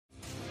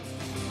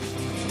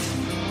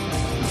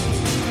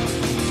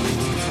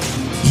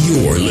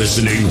You're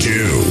listening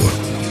to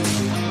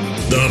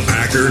the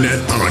Packernet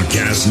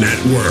Podcast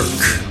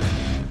Network.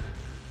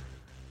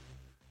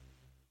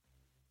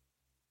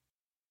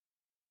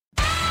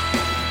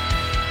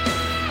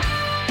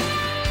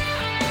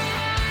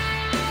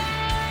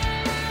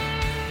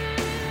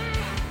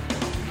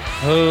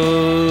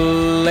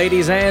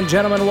 Ladies and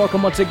gentlemen,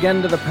 welcome once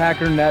again to the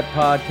Packernet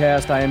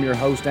Podcast. I am your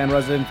host and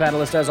resident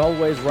fanalist, as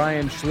always,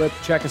 Ryan Schlip.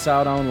 Check us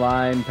out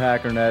online,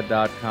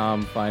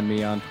 packernet.com. Find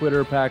me on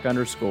Twitter,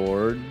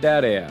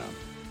 pack_daddy.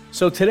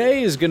 So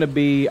today is going to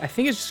be, I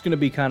think it's just going to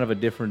be kind of a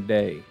different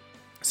day.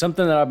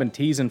 Something that I've been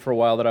teasing for a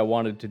while that I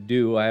wanted to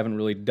do, I haven't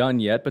really done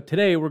yet, but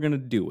today we're going to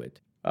do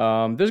it.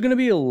 There's going to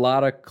be a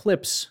lot of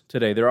clips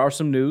today. There are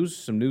some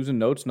news and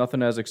notes.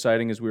 Nothing as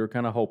exciting as we were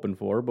kind of hoping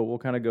for, but we'll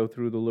kind of go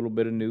through the little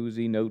bit of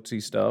newsy,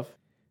 notesy stuff.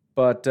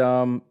 But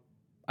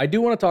I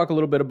do want to talk a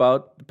little bit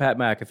about the Pat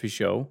McAfee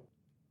show.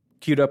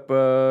 Queued up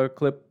a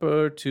clip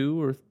or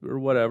two or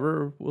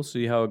whatever. We'll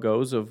see how it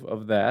goes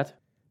of that.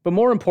 But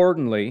more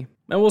importantly,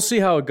 and we'll see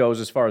how it goes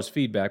as far as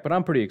feedback, but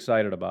I'm pretty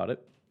excited about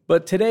it.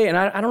 But today, and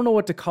I don't know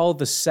what to call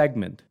the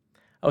segment.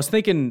 I was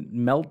thinking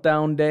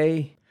Meltdown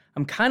Day.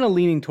 I'm kind of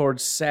leaning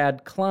towards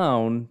Sad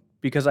Clown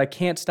because I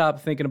can't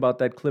stop thinking about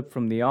that clip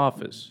from The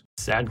Office.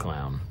 Sad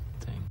Clown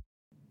thing.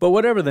 But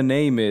whatever the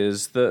name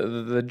is,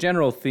 the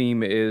general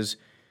theme is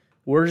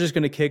we're just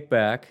going to kick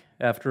back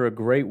after a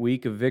great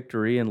week of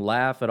victory and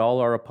laugh at all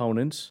our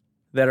opponents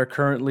that are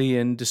currently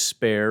in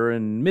despair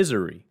and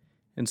misery.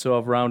 And so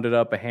I've rounded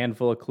up a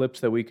handful of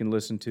clips that we can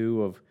listen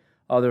to of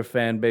other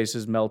fan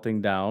bases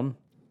melting down.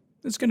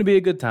 It's going to be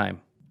a good time.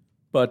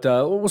 But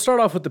we'll start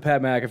off with the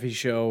Pat McAfee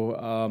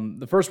show.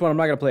 The first one, I'm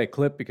not going to play a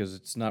clip because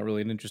it's not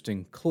really an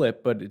interesting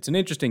clip, but it's an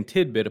interesting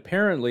tidbit.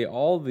 Apparently,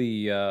 all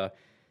the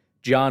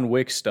John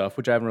Wick stuff,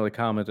 which I haven't really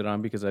commented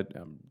on because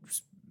I'm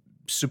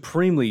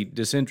supremely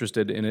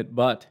disinterested in it,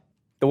 but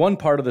the one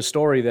part of the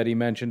story that he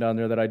mentioned on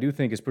there that I do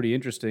think is pretty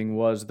interesting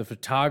was the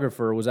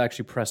photographer was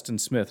actually Preston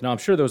Smith. Now, I'm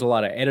sure there was a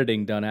lot of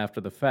editing done after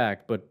the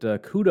fact, but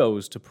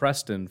kudos to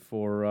Preston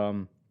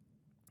for,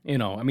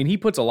 he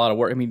puts a lot of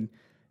work.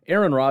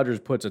 Aaron Rodgers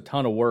puts a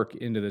ton of work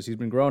into this. He's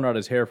been growing out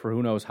his hair for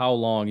who knows how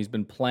long. He's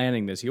been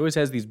planning this. He always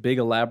has these big,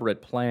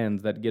 elaborate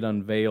plans that get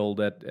unveiled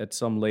at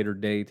some later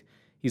date.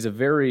 He's a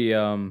very,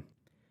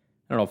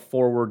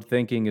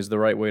 forward-thinking is the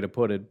right way to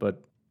put it,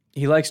 but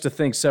he likes to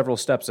think several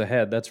steps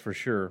ahead, that's for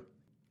sure.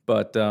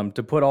 But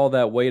to put all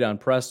that weight on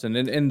Preston,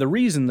 and the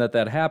reason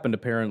that happened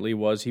apparently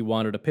was he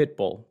wanted a pit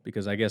bull,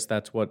 because I guess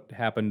that's what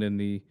happened in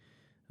the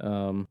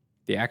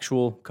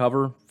actual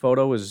cover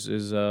photo is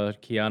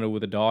Keanu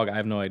with a dog. I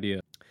have no idea.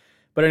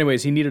 But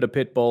anyways, he needed a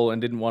pit bull and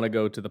didn't want to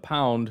go to the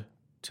pound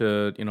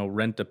to,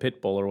 rent a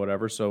pit bull or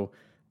whatever. So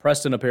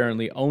Preston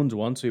apparently owns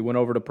one. So he went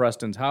over to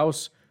Preston's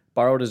house,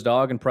 borrowed his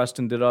dog, and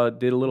Preston did a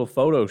little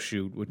photo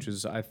shoot, which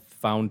I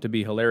found to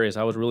be hilarious.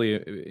 I was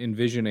really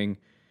envisioning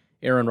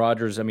Aaron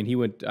Rodgers. I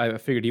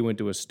figured he went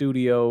to a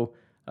studio,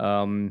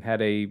 had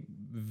a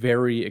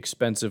very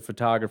expensive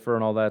photographer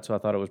and all that. So I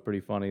thought it was pretty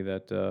funny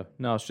that,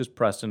 no, it's just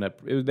Preston.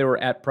 They were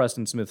at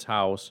Preston Smith's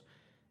house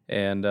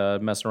and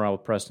messing around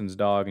with Preston's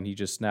dog, and he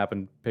just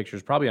snapping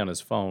pictures, probably on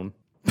his phone.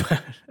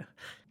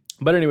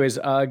 But anyways,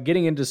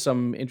 getting into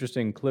some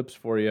interesting clips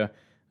for you.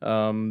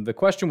 The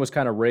question was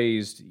kind of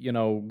raised,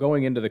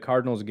 going into the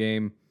Cardinals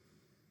game,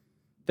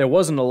 there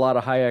wasn't a lot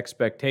of high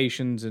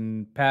expectations,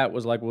 and Pat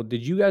was like, well,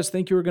 did you guys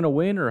think you were going to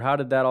win, or how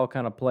did that all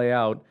kind of play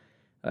out?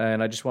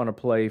 And I just want to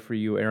play for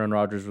you Aaron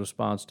Rodgers'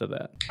 response to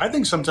that. I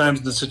think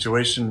sometimes the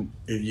situation,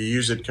 you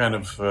use it kind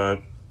of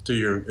to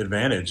your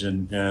advantage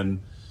and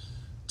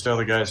tell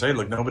the guys, hey,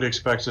 look, nobody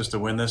expects us to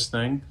win this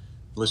thing.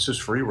 Let's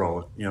just free roll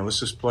it. Let's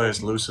just play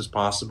as loose as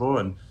possible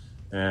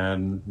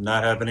and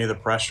not have any of the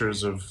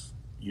pressures of,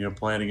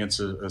 playing against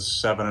a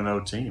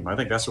 7-0 team. I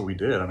think that's what we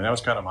did. That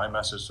was kind of my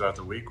message throughout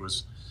the week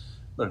was,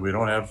 look, we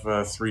don't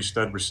have 3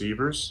 stud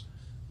receivers.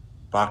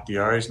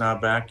 Bakhtiari's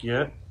not back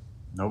yet.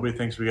 Nobody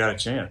thinks we got a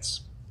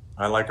chance.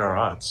 I like our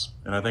odds.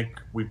 And I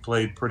think we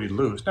played pretty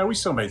loose. Now, we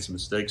still made some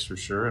mistakes for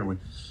sure, and we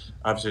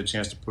obviously had a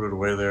chance to put it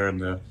away there in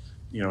the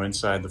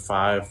inside the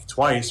 5.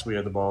 Twice we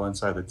had the ball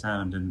inside the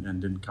 10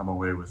 and didn't come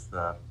away with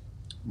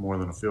more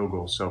than a field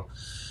goal. So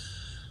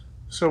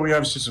we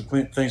obviously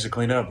some things to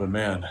clean up. But,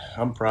 man,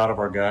 I'm proud of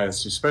our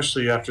guys,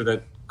 especially after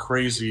that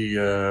crazy,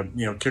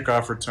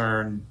 kickoff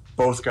return.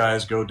 Both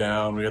guys go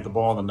down. We had the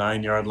ball on the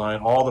 9-yard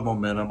line, all the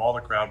momentum, all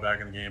the crowd back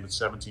in the game at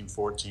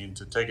 17-14.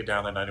 To take it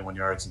down that 91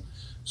 yards and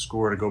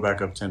score to go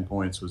back up 10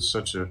 points was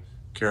such a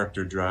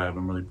character drive.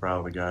 I'm really proud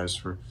of the guys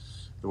for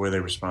the way they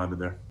responded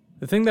there.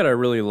 The thing that I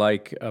really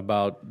like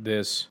about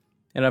this,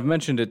 and I've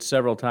mentioned it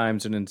several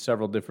times and in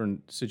several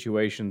different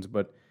situations,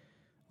 but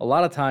a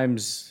lot of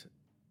times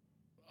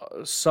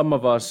some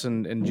of us,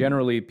 and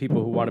generally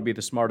people who want to be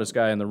the smartest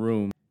guy in the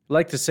room,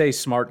 like to say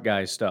smart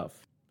guy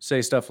stuff.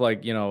 Say stuff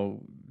like,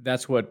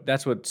 that's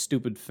what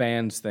stupid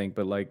fans think,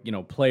 but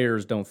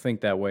players don't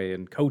think that way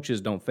and coaches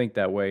don't think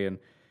that way. And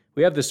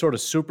we have this sort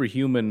of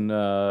superhuman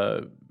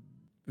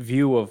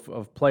view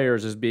of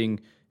players as being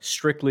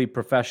strictly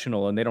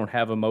professional, and they don't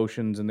have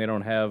emotions and they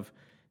don't have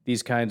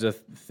these kinds of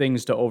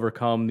things to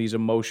overcome, these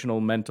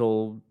emotional,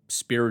 mental,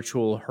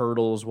 spiritual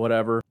hurdles,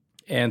 whatever.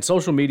 And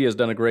social media has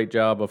done a great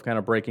job of kind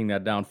of breaking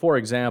that down. For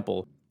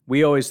example,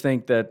 we always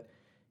think that,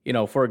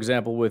 for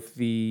example, with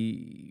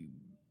the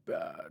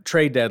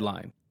trade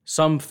deadline,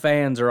 some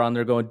fans are on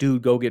there going,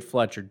 dude, go get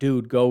Fletcher.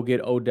 Dude, go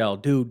get Odell.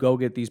 Dude, go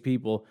get these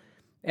people.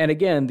 And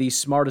again, the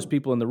smartest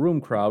people in the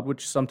room crowd,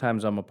 which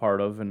sometimes I'm a part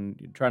of,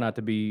 and try not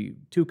to be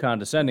too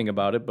condescending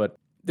about it, but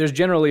there's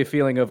generally a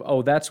feeling of,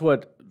 oh, that's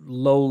what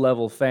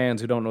low-level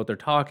fans who don't know what they're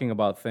talking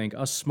about think.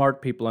 Us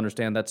smart people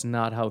understand that's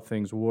not how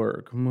things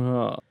work.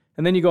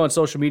 And then you go on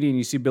social media and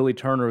you see Billy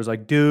Turner who's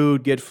like,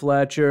 dude, get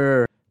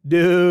Fletcher.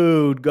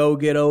 Dude, go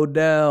get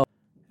Odell.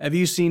 Have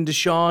you seen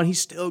Deshaun? He's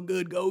still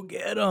good. Go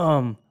get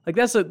him. Like,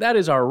 that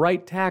is our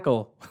right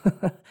tackle.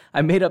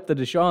 I made up the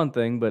Deshaun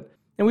thing,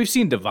 and we've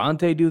seen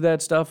Devontae do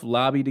that stuff,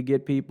 lobby to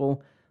get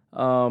people.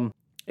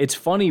 It's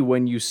funny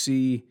when you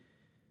see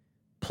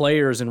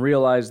players and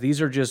realize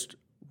these are just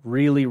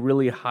really,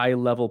 really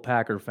high-level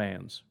Packer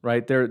fans,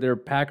 right? They're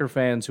Packer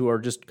fans who are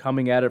just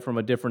coming at it from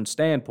a different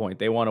standpoint.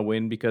 They want to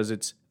win because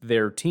it's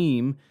their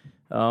team,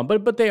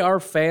 but they are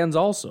fans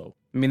also.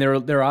 I mean,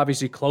 they're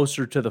obviously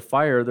closer to the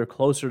fire. They're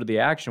closer to the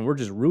action. We're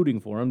just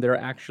rooting for them. They're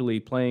actually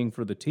playing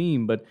for the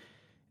team, but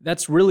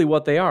that's really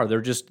what they are.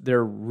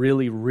 They're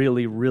really,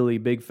 really, really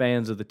big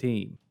fans of the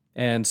team.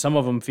 And some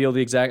of them feel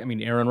the exact,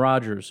 Aaron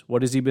Rodgers,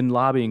 what has he been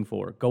lobbying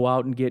for? Go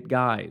out and get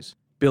guys.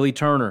 Billy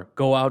Turner,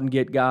 go out and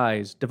get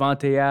guys.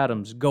 Devontae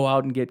Adams, go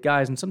out and get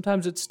guys. And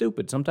sometimes it's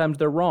stupid. Sometimes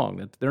they're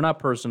wrong. They're not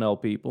personnel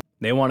people.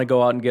 They want to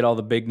go out and get all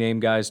the big name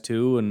guys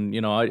too. And,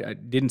 I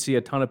didn't see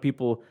a ton of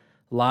people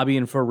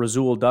lobbying for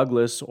Rasul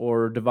Douglas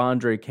or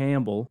Devondre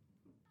Campbell.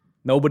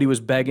 Nobody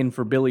was begging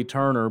for Billy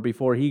Turner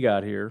before he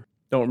got here.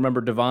 Don't remember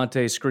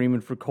Devontae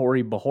screaming for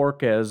Corey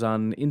Bojorquez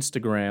on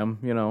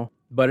Instagram,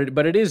 But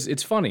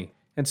it's funny.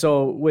 And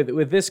so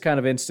with this kind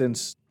of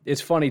instance, it's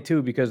funny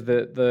too because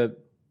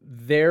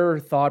their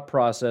thought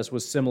process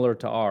was similar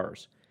to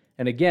ours.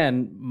 And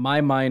again,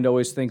 my mind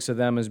always thinks of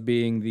them as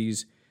being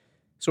these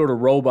sort of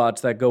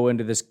robots that go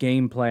into this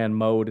game plan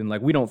mode and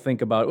we don't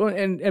think about it.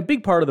 And a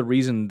big part of the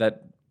reason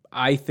that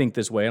I think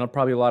this way, and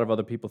probably a lot of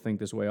other people think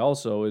this way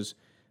also, is,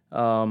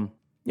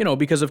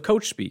 because of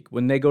coach speak.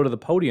 When they go to the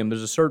podium,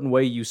 there's a certain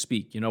way you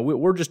speak.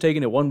 We're just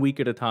taking it 1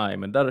 week at a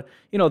time. And,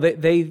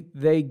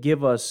 they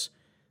give us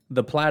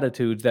the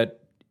platitudes that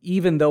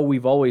even though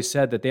we've always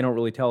said that they don't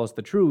really tell us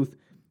the truth,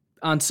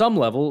 on some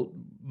level,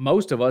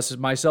 most of us,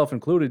 myself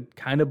included,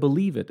 kind of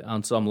believe it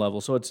on some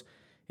level. So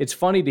it's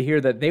funny to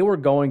hear that they were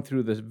going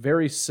through this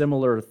very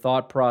similar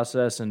thought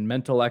process and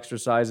mental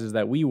exercises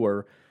that we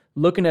were,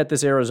 looking at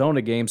this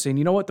Arizona game saying,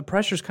 you know what, the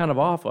pressure's kind of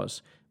off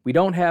us. We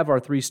don't have our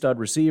 3 stud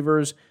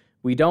receivers.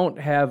 We don't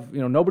have,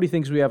 nobody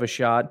thinks we have a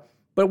shot,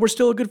 but we're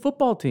still a good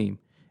football team.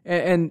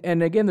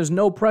 And again, there's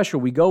no pressure.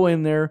 We go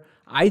in there.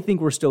 I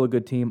think we're still a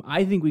good team.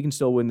 I think we can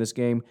still win this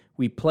game.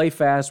 We play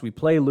fast. We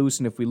play loose.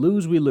 And if we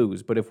lose, we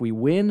lose. But if we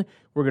win,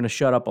 we're going to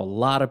shut up a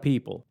lot of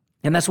people.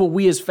 And that's what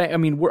we as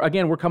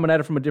we're coming at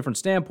it from a different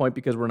standpoint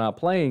because we're not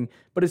playing,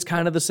 but it's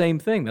kind of the same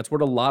thing. That's what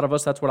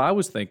that's what I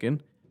was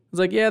thinking. It's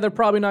like, yeah, they're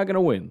probably not going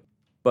to win,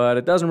 but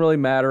it doesn't really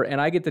matter.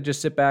 And I get to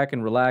just sit back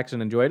and relax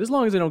and enjoy it as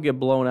long as they don't get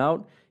blown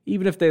out.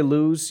 Even if they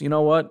lose, you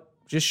know what?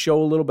 Just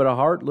show a little bit of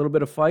heart, a little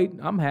bit of fight.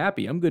 I'm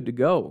happy. I'm good to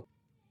go.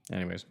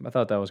 Anyways, I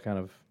thought that was kind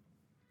of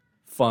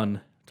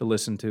fun to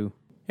listen to.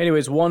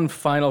 Anyways, one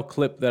final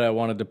clip that I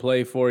wanted to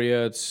play for you.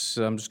 I'm just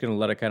going to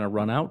let it kind of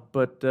run out,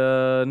 but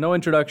no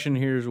introduction.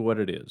 Here's what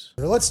it is.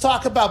 Let's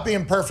talk about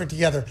being perfect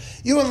together.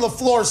 You and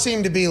LaFleur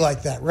seem to be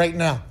like that right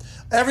now.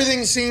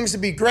 Everything seems to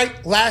be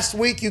great. Last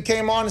week you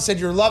came on and said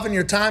you're loving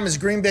your time as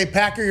Green Bay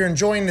Packer. You're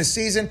enjoying this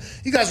season.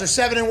 You guys are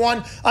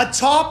 7-1,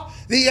 atop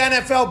the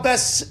NFL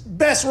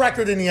best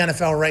record in the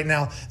NFL right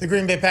now. The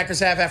Green Bay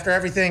Packers have after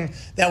everything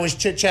that was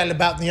chit-chatted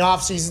about in the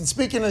offseason.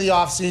 Speaking of the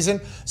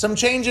offseason, some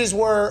changes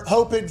were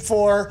hoped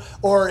for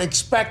or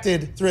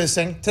expected through this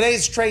thing.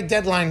 Today's trade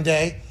deadline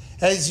day.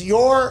 Have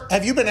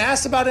you been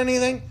asked about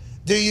anything?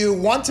 Do you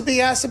want to be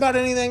asked about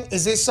anything?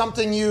 Is this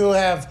something you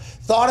have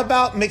thought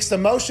about, mixed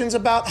emotions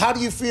about? How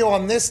do you feel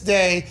on this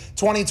day,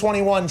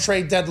 2021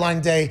 trade deadline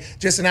day,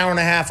 just an hour and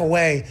a half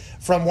away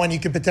from when you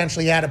could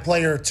potentially add a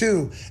player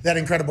to that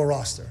incredible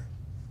roster?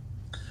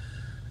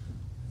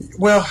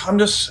 Well, I'm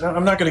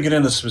not going to get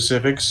into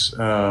specifics,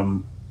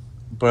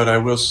 but I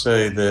will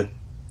say that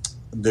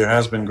there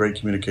has been great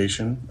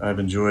communication. I've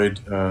enjoyed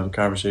the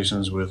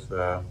conversations with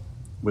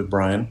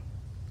Brian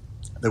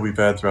that we've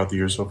had throughout the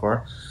year so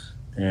far.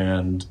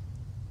 And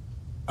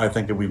I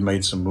think that we've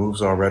made some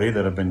moves already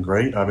that have been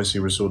great. Obviously,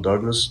 Rasul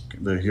Douglas,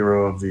 the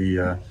hero of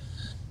the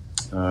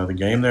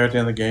game there at the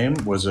end of the game,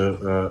 was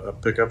a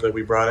pickup that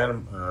we brought in.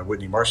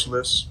 Whitney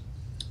Mercilus,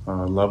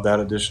 love that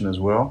addition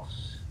as well.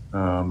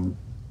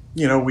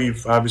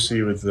 We've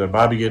obviously with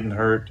Bobby getting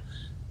hurt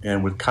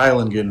and with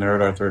Kylan getting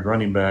hurt, our third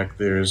running back,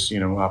 there's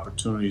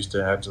opportunities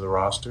to add to the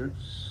roster.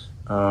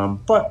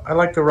 But I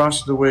like the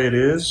roster the way it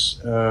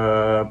is,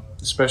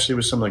 especially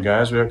with some of the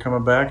guys we have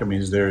coming back.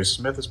 Darius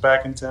Smith is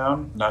back in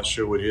town. Not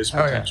sure what his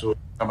potential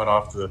coming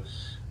off the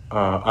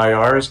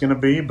IR is going to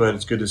be, but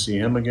it's good to see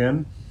him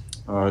again.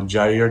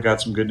 Jair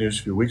got some good news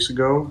a few weeks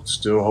ago.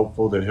 Still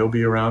hopeful that he'll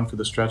be around for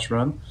the stretch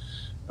run.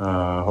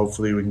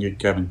 Hopefully we can get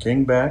Kevin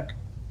King back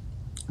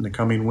in the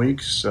coming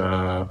weeks.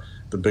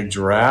 The big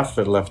giraffe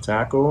at left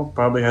tackle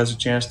probably has a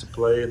chance to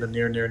play in the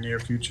near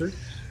future.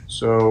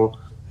 So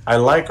I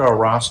like our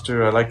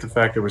roster. I like the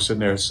fact that we're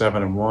sitting there at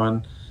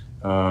 7-1.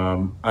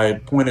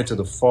 I pointed to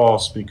the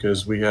false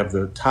because we have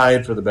the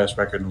tied for the best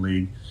record in the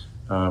league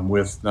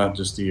with not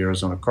just the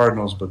Arizona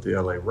Cardinals but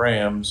the LA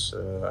Rams.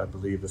 I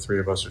believe the three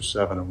of us are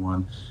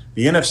 7-1.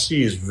 The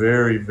NFC is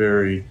very,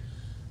 very.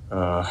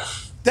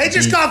 They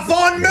just got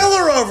Von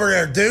Miller over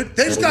there, dude.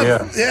 They just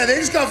got they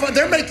just got.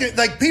 They're making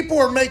people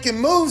are making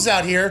moves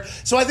out here.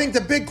 So I think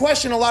the big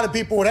question a lot of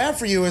people would have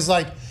for you is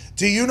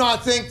do you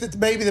not think that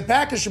maybe the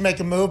Packers should make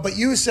a move? But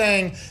you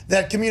saying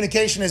that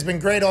communication has been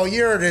great all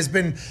year, it has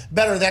been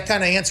better. That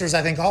kind of answers,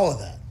 I think, all of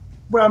that.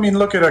 Well, I mean,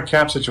 look at our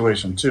cap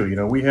situation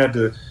too. We had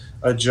to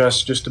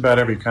adjust just about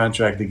every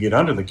contract to get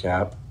under the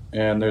cap,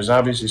 and there's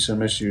obviously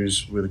some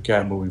issues with the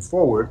cap moving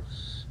forward.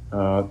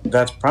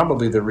 That's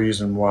probably the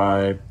reason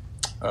why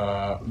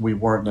we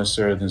weren't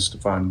necessarily in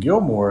Stephon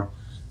Gilmore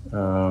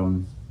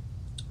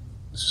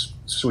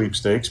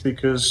sweepstakes,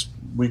 because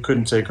we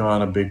couldn't take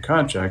on a big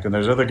contract. And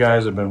there's other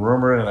guys that have been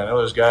rumored, and I know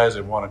there's guys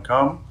that want to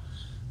come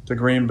to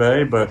Green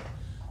Bay, but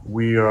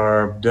we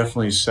are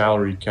definitely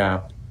salary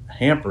cap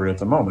hampered at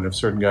the moment. If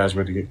certain guys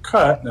were to get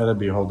cut, that'd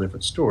be a whole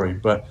different story.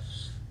 But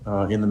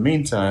in the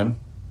meantime,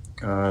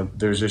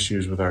 there's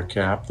issues with our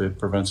cap that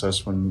prevents us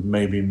from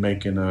maybe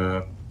making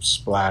a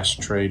splash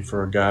trade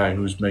for a guy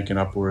who's making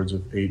upwards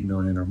of $8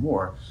 million or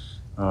more,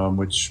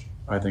 which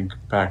I think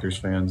Packers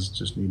fans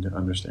just need to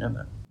understand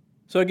that.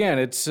 So again,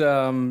 it's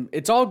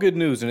all good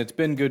news, and it's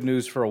been good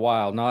news for a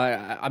while. Now,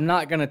 I'm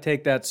not going to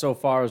take that so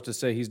far as to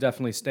say he's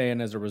definitely staying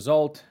as a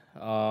result.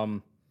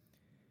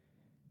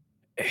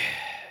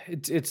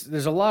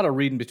 There's a lot of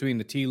reading between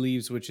the tea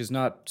leaves, which is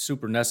not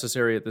super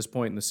necessary at this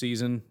point in the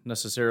season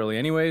necessarily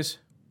anyways.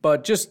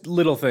 But just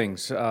little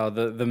things,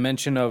 the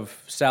mention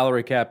of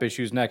salary cap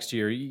issues next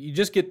year, you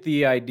just get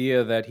the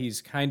idea that he's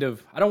kind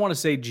of, I don't want to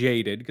say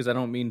jaded, because I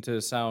don't mean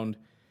to sound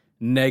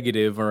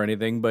negative or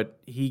anything, but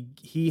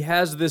he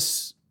has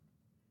this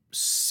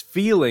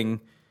feeling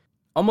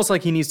almost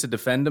like he needs to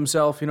defend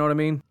himself, you know what I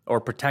mean?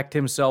 Or protect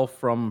himself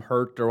from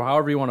hurt, or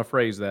however you want to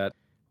phrase that,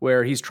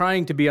 where he's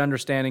trying to be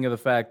understanding of the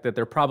fact that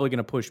they're probably going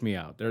to push me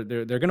out. They're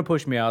going to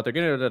push me out. They're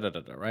going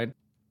to, right?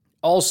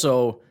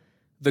 Also,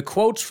 the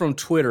quotes from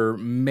Twitter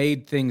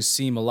made things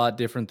seem a lot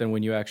different than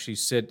when you actually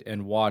sit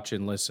and watch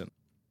and listen.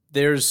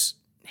 There's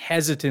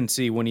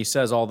hesitancy when he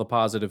says all the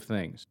positive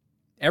things.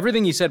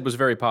 Everything he said was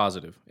very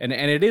positive, and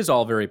it is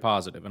all very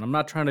positive. And I'm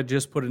not trying to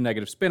just put a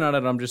negative spin on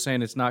it. I'm just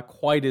saying it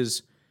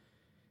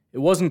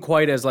wasn't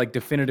quite as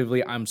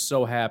definitively, I'm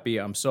so happy,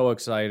 I'm so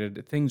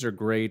excited, things are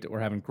great, we're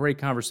having great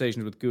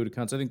conversations with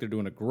Gutekunst. I think they're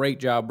doing a great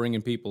job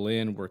bringing people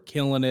in, we're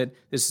killing it,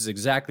 this is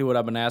exactly what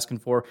I've been asking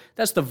for.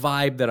 That's the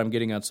vibe that I'm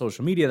getting on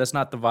social media. That's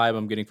not the vibe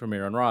I'm getting from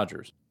Aaron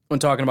Rodgers.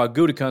 When talking about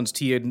Gutekunst,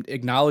 he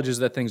acknowledges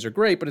that things are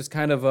great, but it's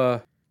kind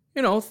of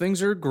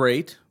things are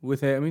great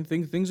with him. I mean,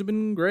 things have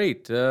been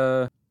great.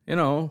 Had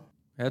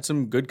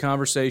some good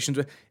conversations.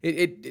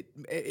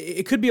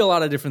 It could be a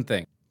lot of different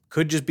things.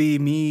 Could just be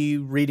me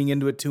reading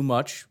into it too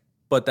much,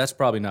 but that's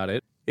probably not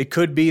it. It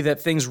could be that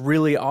things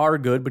really are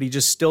good, but he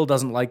just still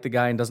doesn't like the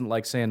guy and doesn't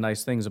like saying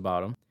nice things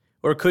about him.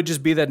 Or it could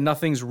just be that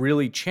nothing's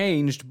really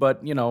changed,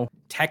 but,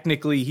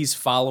 technically he's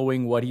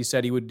following what he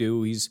said he would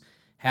do. He's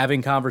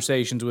having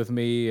conversations with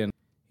me, and,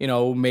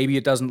 maybe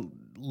it doesn't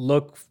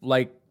look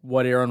like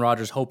what Aaron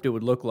Rodgers hoped it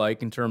would look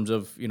like in terms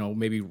of,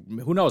 maybe,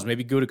 who knows,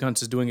 maybe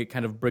Gutekunst is doing it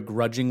kind of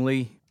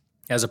begrudgingly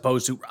as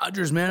opposed to,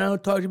 Rodgers, man, I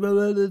don't talk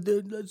about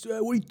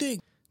that. What do you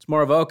think? It's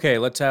more of, okay,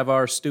 let's have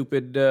our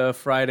stupid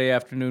Friday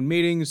afternoon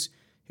meetings.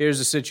 Here's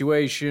the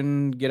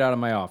situation. Get out of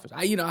my office.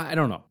 I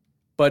don't know.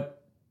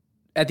 But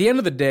at the end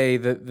of the day,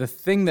 the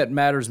thing that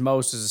matters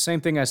most is the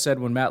same thing I said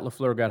when Matt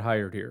LaFleur got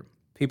hired here.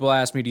 People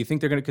ask me, do you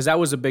think they're going to, because that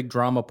was a big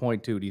drama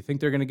point too. Do you think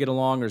they're going to get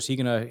along, or is he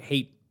going to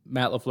hate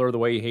Matt LaFleur the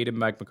way he hated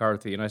Mike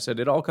McCarthy? And I said,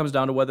 it all comes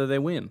down to whether they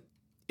win.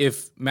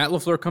 If Matt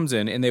LaFleur comes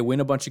in and they win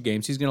a bunch of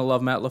games, he's going to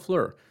love Matt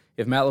LaFleur.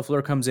 If Matt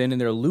LaFleur comes in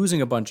and they're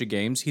losing a bunch of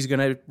games, he's going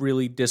to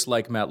really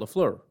dislike Matt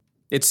LaFleur.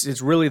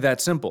 It's really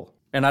that simple.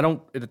 And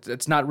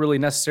it's not really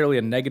necessarily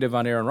a negative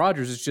on Aaron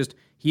Rodgers. It's just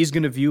he's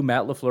going to view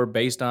Matt LaFleur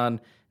based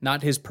on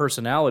not his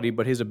personality,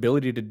 but his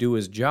ability to do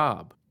his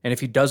job. And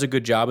if he does a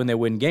good job and they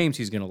win games,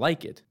 he's going to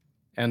like it.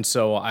 And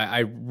so I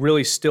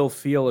really still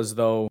feel as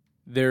though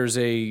there's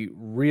a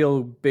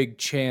real big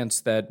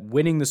chance that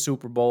winning the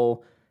Super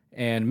Bowl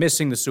and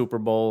missing the Super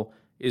Bowl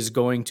is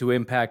going to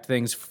impact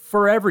things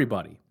for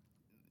everybody.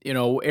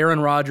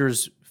 Aaron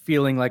Rodgers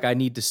feeling like I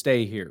need to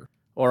stay here,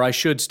 or I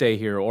should stay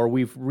here, or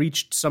we've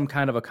reached some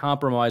kind of a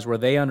compromise where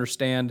they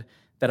understand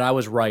that I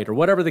was right, or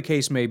whatever the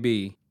case may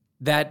be,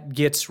 that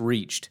gets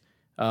reached.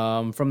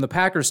 From the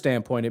Packers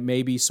standpoint, it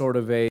may be sort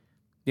of a,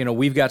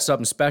 we've got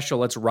something special,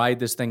 let's ride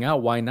this thing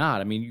out, why not?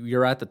 I mean,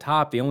 you're at the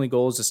top, the only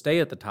goal is to stay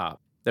at the top.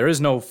 There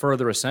is no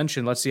further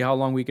ascension. Let's see how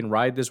long we can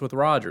ride this with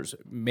Rodgers.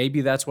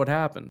 Maybe that's what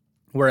happened.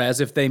 Whereas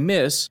if they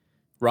miss,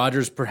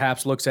 Rodgers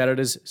perhaps looks at it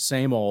as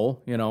same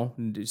old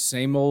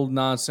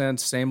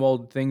nonsense, same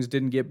old things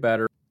didn't get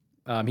better.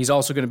 He's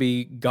also going to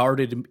be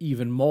guarded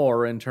even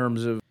more in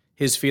terms of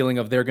his feeling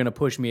of they're going to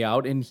push me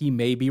out, and he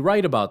may be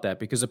right about that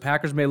because the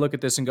Packers may look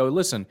at this and go,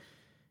 listen,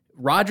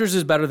 Rodgers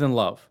is better than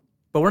Love,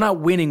 but we're not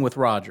winning with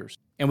Rodgers,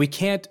 and we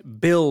can't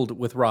build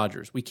with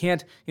Rodgers. We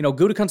can't,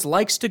 Gutekunst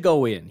likes to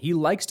go in. He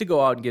likes to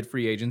go out and get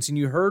free agents, and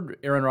you heard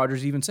Aaron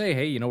Rodgers even say,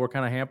 hey, we're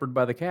kind of hampered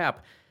by the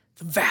cap.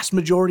 The vast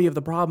majority of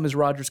the problem is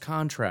Rodgers'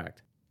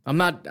 contract. I'm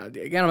not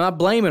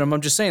blaming him.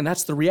 I'm just saying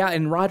that's the reality,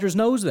 and Rodgers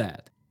knows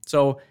that.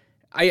 So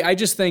I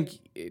just think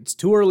it's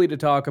too early to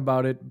talk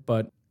about it,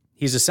 but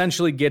he's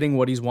essentially getting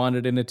what he's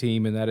wanted in a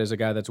team, and that is a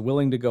guy that's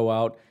willing to go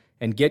out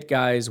and get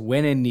guys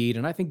when in need,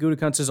 and I think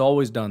Gutekunst has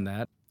always done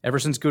that. Ever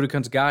since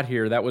Gutekunst got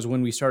here, that was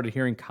when we started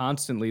hearing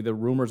constantly the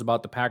rumors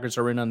about the Packers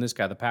are in on this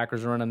guy, the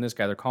Packers are in on this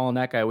guy, they're calling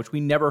that guy, which we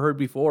never heard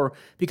before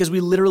because we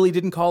literally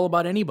didn't call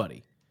about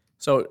anybody.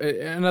 So,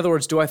 in other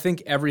words, do I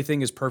think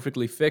everything is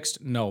perfectly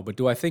fixed? No. But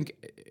do I think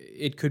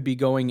it could be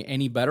going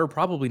any better?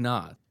 Probably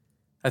not.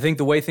 I think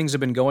the way things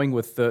have been going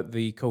with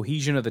the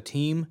cohesion of the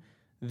team,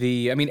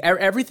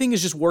 everything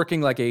is just working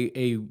like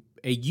a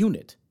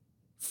unit,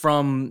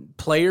 from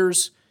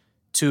players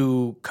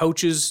to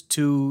coaches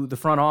to the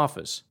front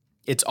office.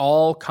 It's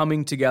all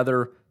coming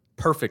together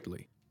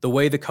perfectly. The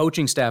way the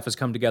coaching staff has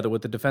come together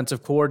with the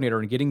defensive coordinator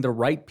and getting the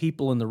right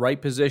people in the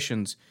right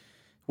positions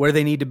where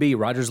they need to be.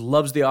 Rodgers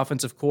loves the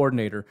offensive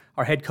coordinator.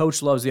 Our head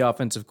coach loves the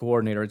offensive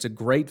coordinator. It's a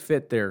great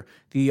fit there.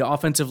 The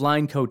offensive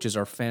line coaches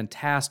are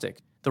fantastic.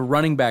 The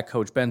running back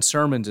coach, Ben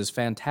Sermons, is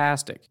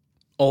fantastic.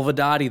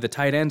 Olvidati, the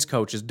tight ends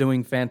coach, is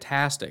doing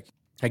fantastic.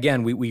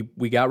 Again,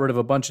 we got rid of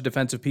a bunch of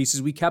defensive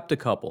pieces. We kept a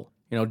couple.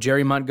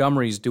 Jerry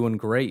Montgomery's doing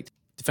great.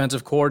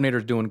 Defensive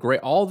coordinator's doing great.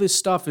 All this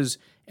stuff is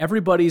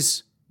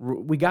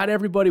we got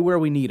everybody where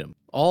we need them.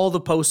 All the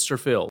posts are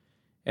filled.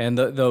 And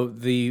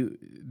the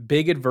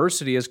big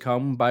adversity has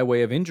come by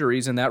way of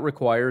injuries, and that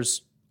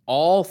requires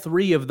all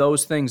three of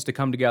those things to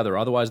come together.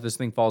 Otherwise, this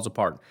thing falls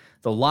apart.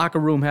 The locker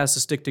room has to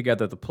stick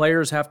together. The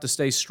players have to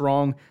stay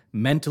strong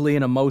mentally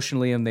and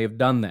emotionally, and they've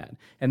done that.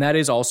 And that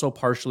is also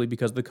partially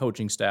because of the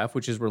coaching staff,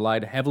 which has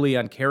relied heavily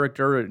on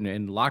character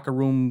and locker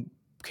room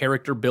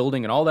character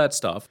building and all that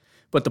stuff.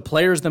 But the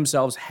players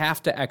themselves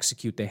have to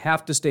execute. They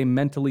have to stay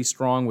mentally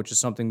strong, which is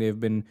something they've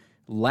been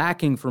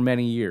lacking for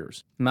many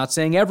years. I'm not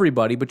saying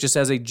everybody, but just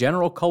as a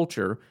general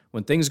culture,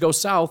 when things go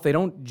south, they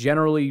don't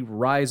generally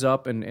rise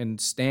up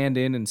and stand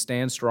in and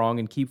stand strong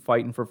and keep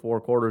fighting for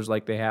 4 quarters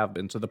like they have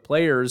been. So the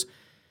players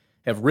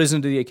have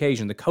risen to the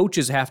occasion. The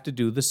coaches have to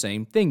do the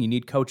same thing. You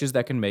need coaches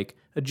that can make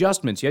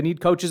adjustments. You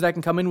need coaches that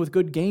can come in with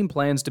good game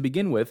plans to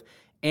begin with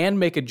and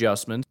make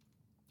adjustments.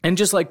 And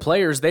just like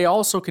players, they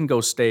also can go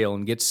stale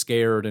and get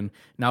scared, and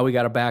now we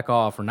got to back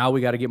off, or now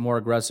we got to get more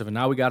aggressive, and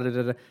now we got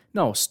to...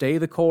 No, stay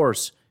the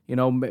course.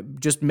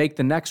 Just make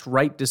the next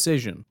right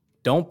decision.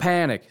 Don't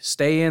panic.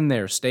 Stay in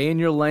there. Stay in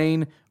your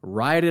lane.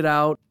 Ride it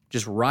out.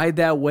 Just ride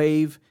that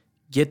wave.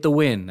 Get the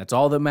win. That's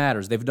all that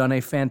matters. They've done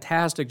a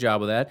fantastic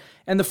job of that.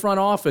 And the front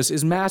office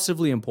is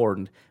massively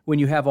important when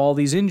you have all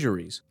these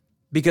injuries,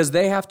 because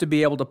they have to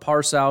be able to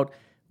parse out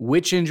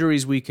which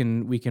injuries we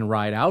can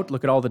ride out.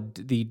 Look at all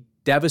the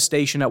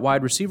devastation at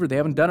wide receiver. They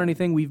haven't done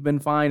anything. We've been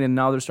fine, and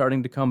now they're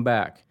starting to come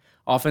back.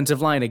 Offensive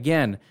line,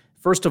 again,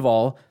 first of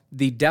all,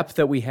 the depth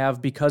that we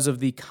have because of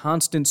the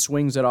constant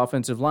swings at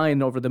offensive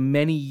line over the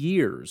many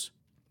years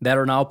that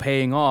are now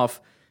paying off.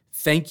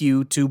 Thank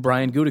you to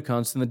Brian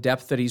Gutekunst and the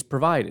depth that he's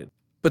provided.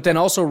 But then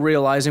also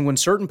realizing when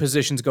certain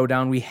positions go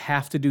down, we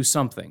have to do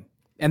something.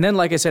 And then,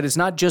 like I said, it's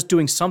not just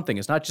doing something.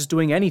 It's not just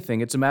doing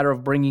anything. It's a matter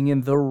of bringing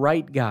in the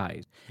right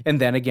guys. And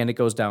then, again, it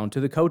goes down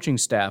to the coaching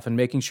staff and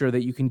making sure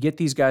that you can get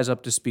these guys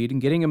up to speed and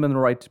getting them in the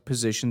right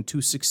position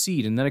to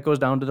succeed. And then it goes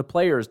down to the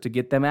players to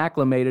get them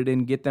acclimated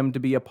and get them to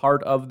be a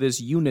part of this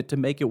unit to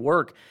make it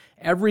work.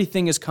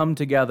 Everything has come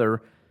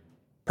together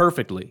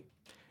perfectly.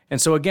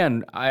 And so,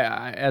 again,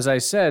 as I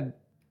said,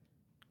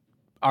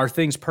 are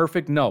things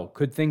perfect? No.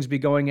 Could things be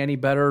going any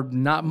better?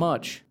 Not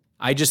much.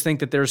 I just think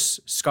that there's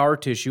scar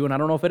tissue, and I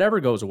don't know if it ever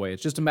goes away.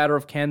 It's just a matter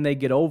of can they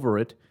get over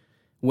it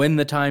when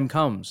the time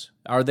comes?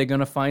 Are they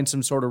going to find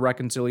some sort of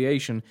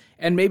reconciliation?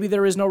 And maybe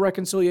there is no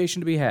reconciliation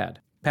to be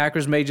had.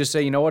 Packers may just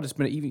say, it's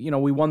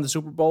been, we won the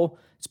Super Bowl.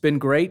 It's been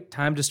great.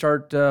 Time to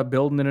start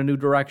building in a new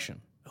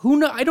direction. Who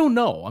know? I don't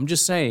know. I'm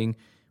just saying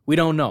we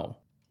don't know.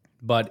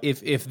 But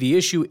if the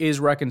issue is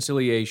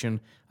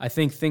reconciliation, I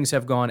think things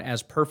have gone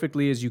as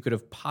perfectly as you could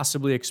have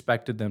possibly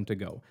expected them to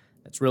go.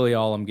 That's really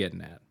all I'm getting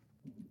at.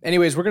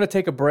 Anyways, we're going to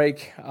take a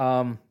break.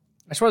 I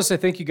just want to say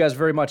thank you guys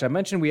very much. I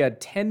mentioned we had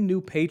 10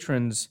 new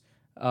patrons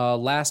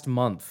last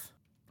month,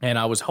 and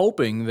I was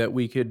hoping that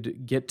we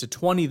could get to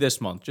 20 this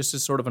month, just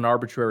as sort of an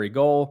arbitrary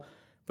goal,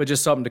 but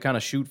just something to kind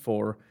of shoot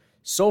for.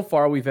 So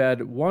far, we've had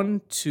 5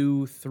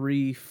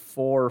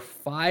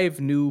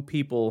 new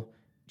people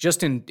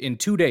just in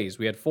 2 days.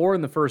 We had 4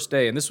 in the first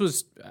day, and this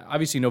was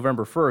obviously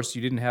November 1st.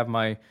 You didn't have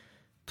my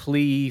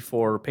plea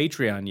for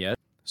Patreon yet.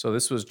 So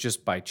this was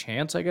just by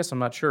chance, I guess. I'm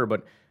not sure.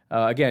 But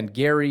again,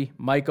 Gary,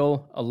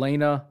 Michael,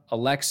 Elena,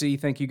 Alexi,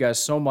 thank you guys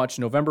so much.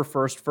 November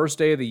 1st, first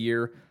day of the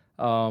year.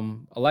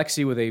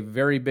 Alexi with a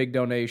very big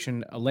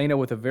donation. Elena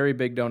with a very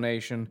big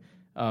donation.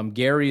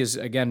 Gary has,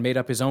 again, made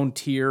up his own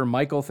tier.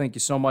 Michael, thank you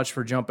so much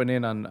for jumping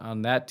in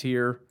on that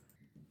tier.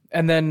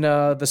 And then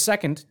the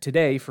second,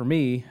 today, for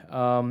me,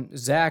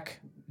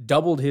 Zach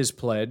doubled his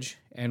pledge,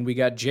 and we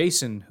got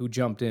Jason who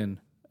jumped in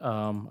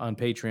on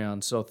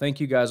Patreon. So thank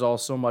you guys all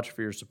so much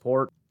for your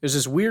support. There's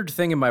this weird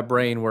thing in my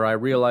brain where I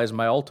realize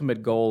my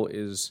ultimate goal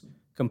is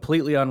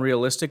completely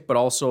unrealistic, but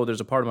also there's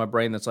a part of my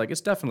brain that's like,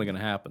 it's definitely going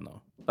to happen,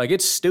 though. Like,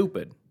 it's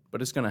stupid,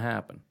 but it's going to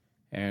happen.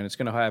 And it's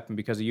going to happen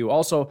because of you.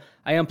 Also,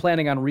 I am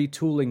planning on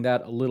retooling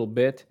that a little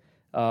bit.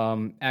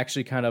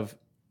 Actually, I've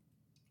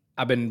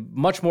been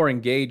much more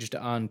engaged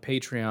on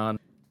Patreon,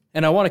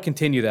 and I want to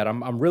continue that.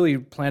 I'm really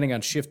planning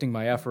on shifting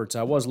my efforts.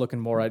 I was looking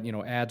more at,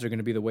 ads are going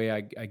to be the way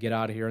I get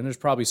out of here, and there's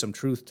probably some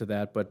truth to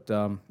that, but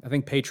I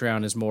think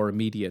Patreon is more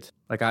immediate.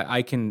 Like,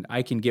 I can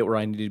get where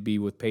I need to be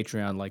with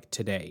Patreon, like,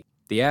 today.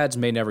 The ads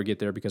may never get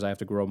there because I have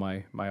to grow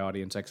my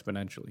audience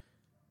exponentially.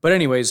 But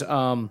anyways,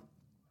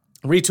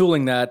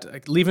 retooling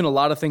that, leaving a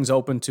lot of things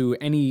open to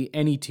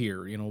any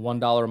tier,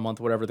 $1 a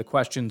month, whatever. The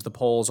questions, the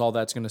polls, all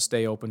that's going to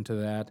stay open to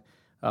that.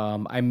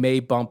 I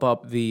may bump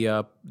up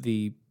the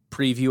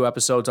preview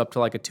episodes up to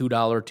like a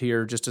 $2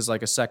 tier just as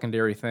like a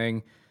secondary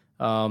thing.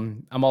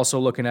 I'm also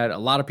looking at, a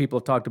lot of people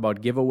have talked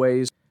about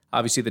giveaways.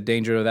 Obviously, the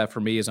danger of that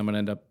for me is I'm going to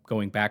end up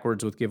going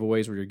backwards with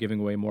giveaways where you're giving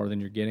away more than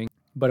you're getting.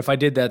 But if I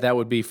did that, that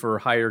would be for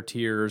higher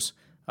tiers.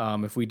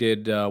 If we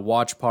did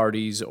watch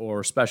parties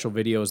or special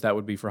videos, that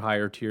would be for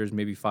higher tiers,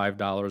 maybe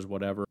 $5,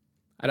 whatever.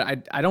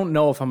 I don't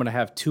know if I'm going to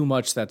have too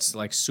much that's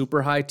like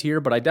super high tier,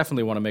 but I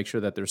definitely want to make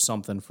sure that there's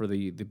something for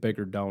the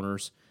bigger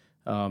donors,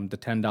 the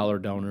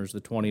 $10 donors,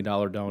 the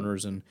 $20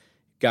 donors, and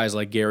guys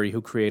like Gary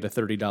who create a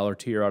 $30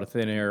 tier out of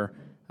thin air.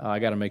 I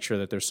got to make sure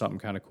that there's something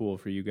kind of cool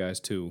for you guys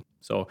too.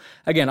 So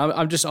again,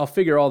 I'll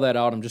figure all that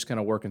out. I'm just kind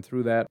of working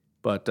through that.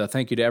 But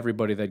thank you to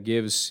everybody that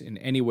gives in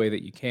any way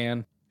that you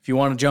can. If you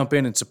want to jump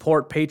in and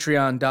support,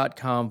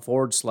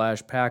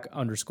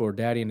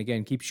 patreon.com/pack_daddy. And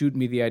again, keep shooting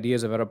me the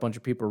ideas. I've had a bunch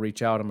of people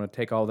reach out. I'm going to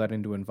take all that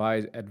into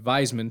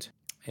advisement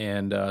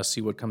and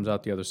see what comes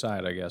out the other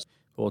side, I guess.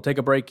 But we'll take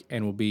a break,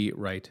 and we'll be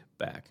right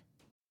back.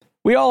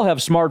 We all have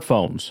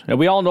smartphones, and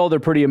we all know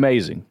they're pretty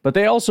amazing. But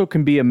they also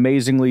can be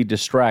amazingly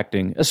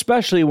distracting,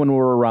 especially when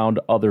we're around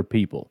other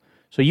people.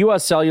 So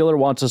US Cellular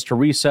wants us to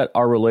reset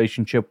our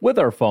relationship with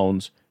our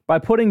phones by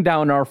putting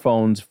down our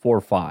phones for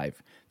 $5.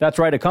 That's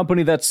right, a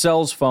company that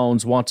sells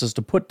phones wants us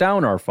to put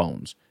down our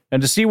phones.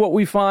 And to see what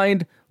we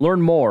find,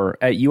 learn more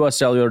at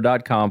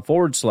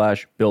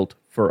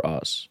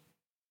uscellular.com/built-for-us.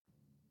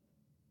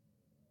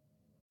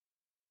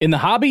 In the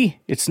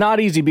hobby, it's not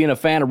easy being a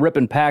fan of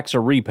ripping packs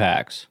or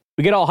repacks.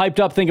 We get all hyped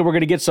up thinking we're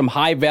going to get some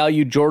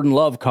high-value Jordan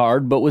Love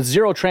card, but with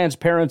zero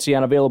transparency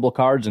on available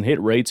cards and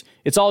hit rates,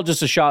 it's all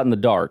just a shot in the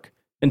dark.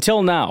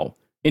 Until now.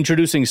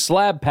 Introducing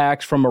slab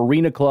packs from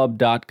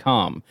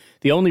arenaclub.com,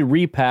 the only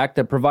repack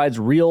that provides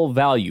real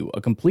value, a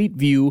complete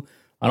view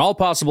on all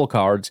possible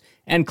cards,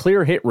 and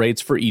clear hit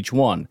rates for each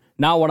one.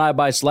 Now when I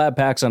buy slab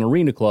packs on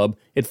Arena Club,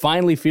 it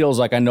finally feels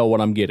like I know what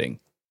I'm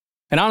getting.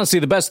 And honestly,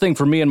 the best thing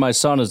for me and my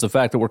son is the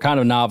fact that we're kind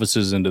of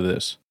novices into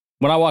this.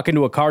 When I walk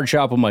into a card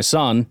shop with my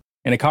son,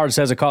 and a card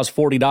says it costs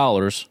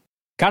 $40,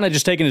 kind of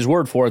just taking his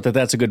word for it that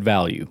that's a good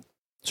value.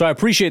 So I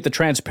appreciate the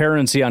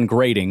transparency on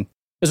grading,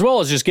 as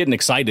well as just getting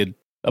excited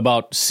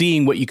about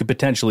seeing what you could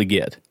potentially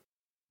get.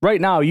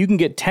 Right now, you can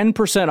get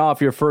 10%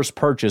 off your first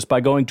purchase by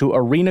going to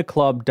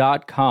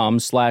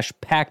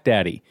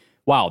arenaclub.com/packdaddy.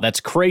 Wow, that's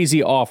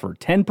crazy offer.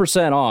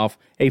 10% off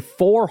a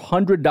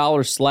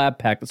 $400 slab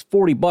pack. That's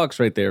 $40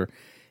 right there.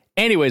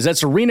 Anyways,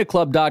 that's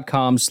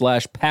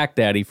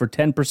arenaclub.com/packdaddy for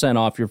 10%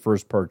 off your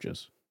first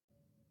purchase.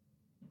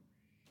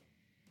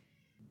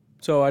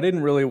 So I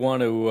didn't really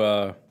want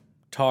to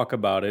talk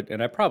about it,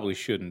 and I probably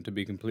shouldn't, to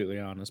be completely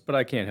honest, but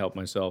I can't help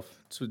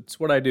myself. It's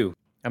what I do.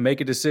 I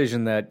make a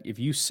decision that if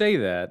you say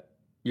that,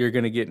 you're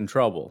going to get in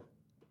trouble.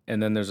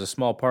 And then there's a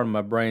small part of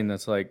my brain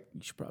that's like,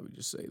 you should probably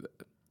just say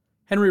that.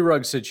 Henry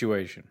Ruggs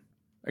situation.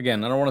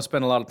 Again, I don't want to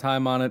spend a lot of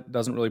time on it. It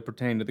doesn't really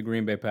pertain to the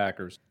Green Bay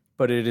Packers.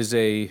 But it is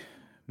a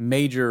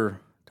major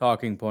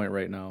talking point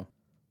right now.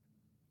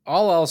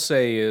 All I'll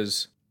say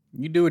is,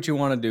 you do what you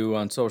want to do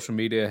on social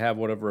media, have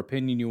whatever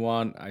opinion you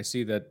want. I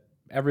see that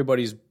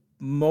everybody's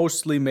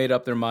mostly made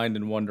up their mind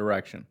in one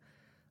direction.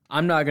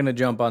 I'm not going to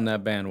jump on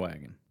that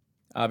bandwagon.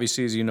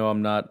 Obviously, as you know,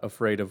 I'm not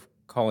afraid of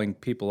calling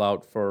people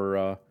out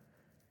for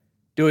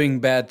doing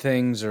bad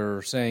things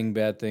or saying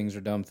bad things or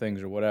dumb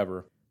things or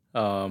whatever.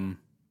 And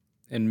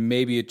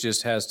maybe it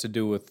just has to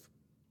do with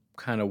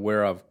kind of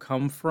where I've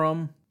come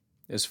from,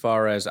 as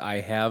far as I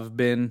have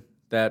been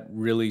that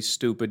really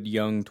stupid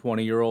young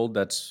 20-year-old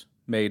that's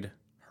made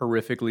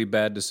horrifically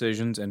bad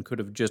decisions and could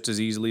have just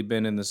as easily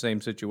been in the same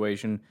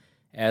situation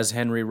as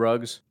Henry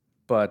Ruggs.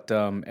 But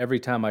every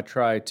time I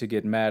try to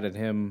get mad at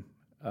him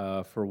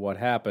for what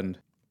happened,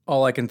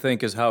 all I can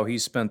think is how he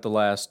spent the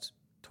last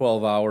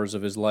 12 hours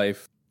of his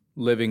life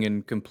living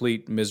in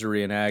complete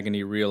misery and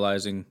agony,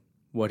 realizing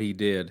what he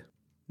did,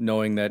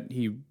 knowing that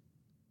he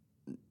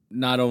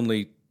not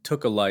only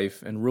took a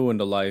life and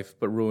ruined a life,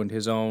 but ruined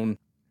his own,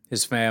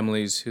 his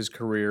family's, his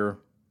career.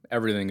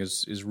 Everything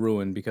is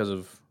ruined because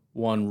of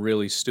one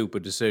really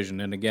stupid decision.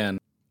 And again,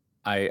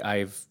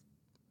 I'd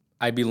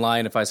be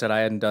lying if I said I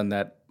hadn't done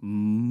that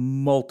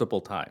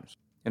multiple times.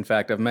 In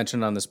fact, I've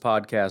mentioned on this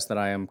podcast that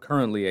I am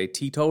currently a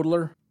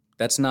teetotaler.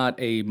 That's not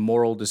a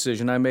moral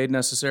decision I made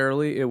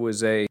necessarily. It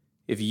was if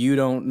you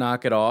don't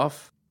knock it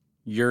off,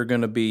 you're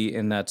going to be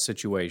in that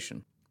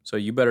situation. So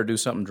you better do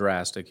something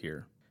drastic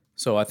here.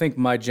 So I think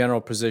my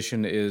general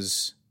position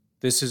is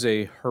this is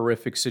a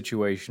horrific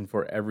situation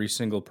for every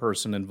single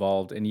person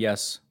involved. And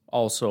yes,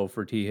 also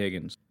for T.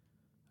 Higgins.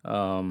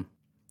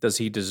 Does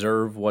he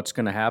deserve what's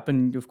going to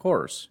happen? Of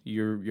course.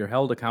 You're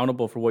held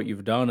accountable for what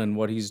you've done, and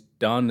what he's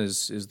done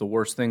is the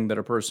worst thing that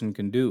a person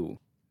can do.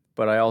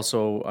 But I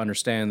also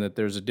understand that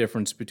there's a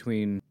difference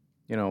between,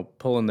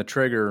 pulling the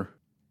trigger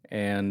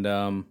and,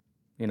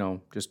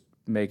 just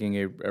making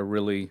a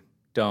really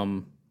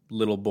dumb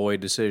little boy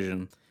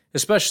decision.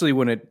 Especially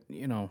when it,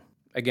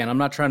 again, I'm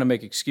not trying to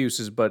make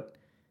excuses, but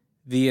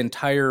the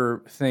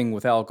entire thing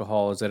with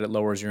alcohol is that it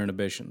lowers your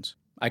inhibitions.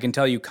 I can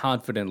tell you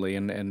confidently,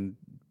 and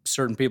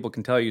certain people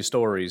can tell you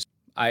stories.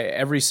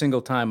 Every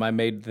single time I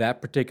made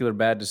that particular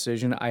bad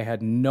decision, I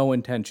had no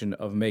intention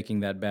of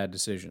making that bad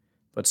decision.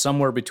 But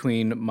somewhere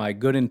between my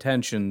good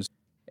intentions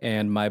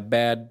and my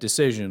bad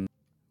decision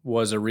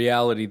was a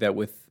reality that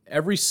with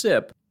every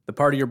sip, the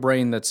part of your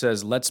brain that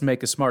says, let's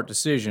make a smart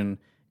decision,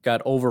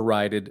 got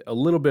overridden a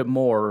little bit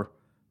more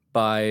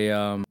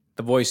by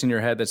the voice in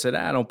your head that said,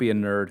 don't be a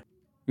nerd.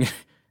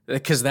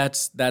 Because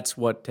that's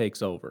what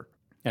takes over.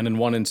 And in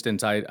one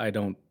instance, I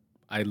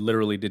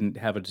literally didn't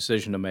have a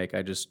decision to make.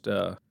 I just,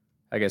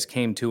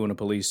 came to in a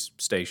police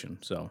station.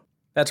 So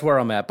that's where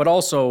I'm at. But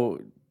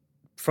also,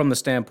 from the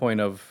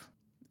standpoint of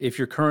if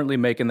you're currently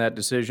making that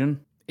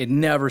decision, it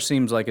never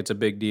seems like it's a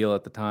big deal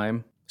at the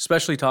time,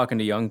 especially talking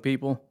to young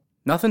people.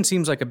 Nothing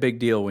seems like a big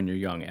deal when you're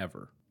young,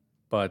 ever.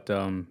 But,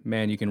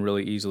 man, you can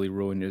really easily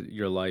ruin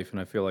your life. And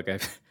I feel like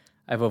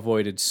I've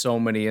avoided so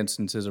many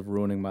instances of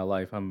ruining my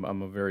life. I'm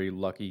a very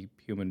lucky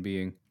human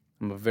being.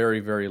 I'm a very,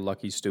 very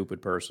lucky,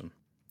 stupid person.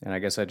 And I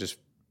guess I just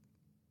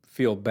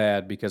feel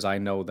bad because I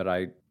know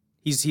that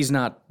he's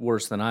not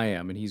worse than I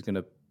am, and he's going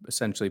to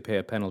essentially pay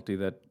a penalty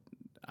that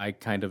I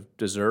kind of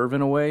deserve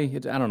in a way. I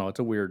don't know. It's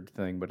a weird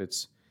thing, but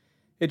it's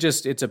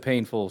a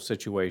painful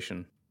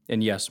situation.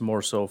 And yes,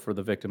 more so for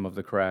the victim of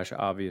the crash,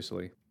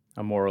 obviously.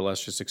 I'm more or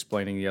less just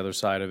explaining the other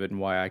side of it and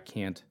why I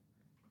can't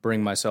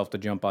bring myself to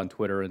jump on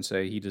Twitter and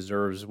say he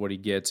deserves what he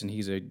gets and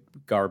he's a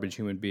garbage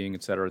human being,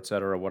 et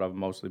cetera, what I've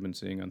mostly been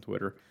seeing on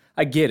Twitter.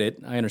 I get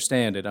it. I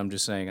understand it. I'm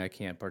just saying I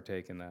can't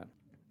partake in that.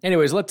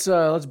 Anyways, let's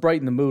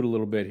brighten the mood a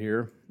little bit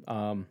here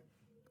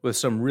with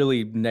some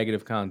really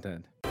negative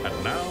content.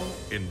 And now,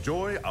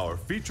 enjoy our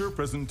feature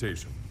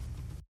presentation.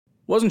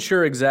 Wasn't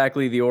sure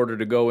exactly the order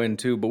to go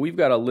into, but we've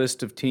got a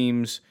list of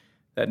teams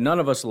that none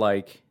of us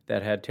like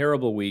that had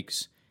terrible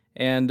weeks,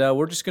 and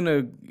we're just going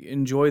to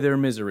enjoy their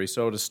misery.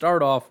 So to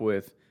start off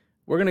with,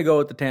 we're going to go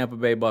with the Tampa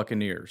Bay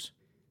Buccaneers.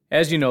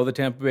 As you know, the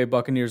Tampa Bay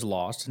Buccaneers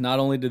lost. Not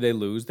only did they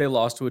lose, they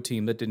lost to a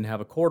team that didn't have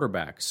a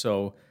quarterback.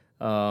 So,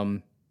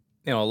 again,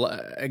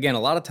 a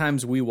lot of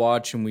times we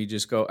watch and we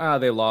just go,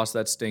 they lost,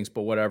 that stinks,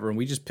 but whatever. And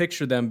we just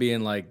picture them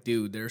being like,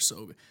 dude,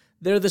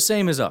 they're the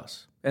same as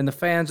us. And the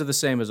fans are the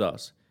same as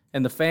us.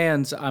 And the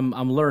fans,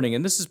 I'm learning,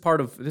 and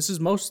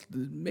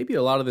maybe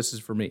a lot of this is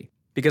for me.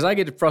 Because I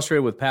get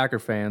frustrated with Packer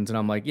fans, and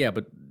I'm like, yeah,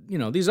 but,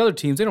 these other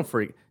teams, they don't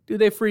freak. Dude,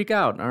 they freak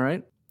out, all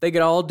right? They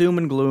get all doom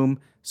and gloom.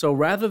 So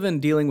rather than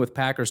dealing with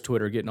Packers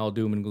Twitter, getting all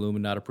doom and gloom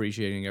and not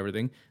appreciating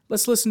everything,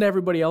 let's listen to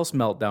everybody else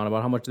melt down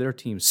about how much their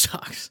team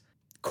sucks.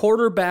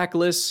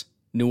 Quarterbackless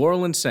New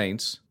Orleans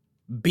Saints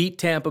beat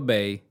Tampa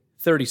Bay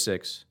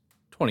 36-27.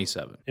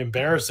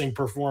 Embarrassing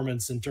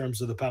performance in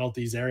terms of the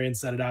penalties. Arians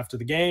said it after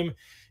the game.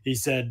 He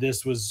said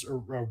this was,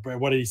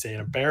 what did he say?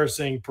 An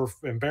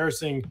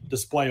embarrassing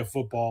display of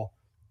football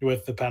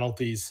with the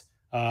penalties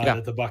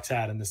that the Bucs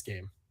had in this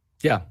game.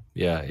 Yeah,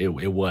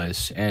 it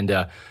was. And,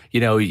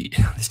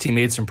 this team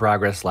made some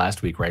progress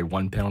last week, right?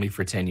 One penalty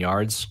for 10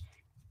 yards,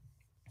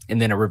 and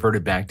then it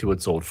reverted back to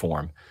its old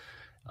form.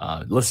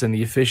 Listen,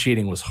 the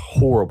officiating was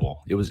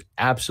horrible. It was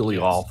absolutely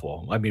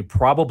awful. I mean,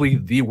 probably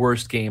the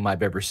worst game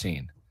I've ever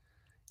seen.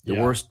 The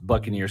worst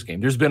Buccaneers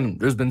game. There's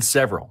been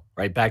several,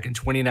 right? Back in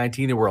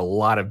 2019, there were a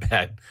lot of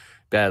bad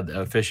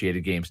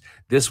officiated games.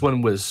 This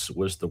one was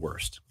the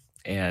worst.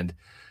 And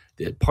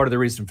part of the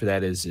reason for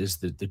that is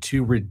the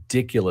two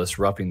ridiculous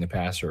roughing the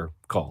passer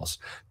calls.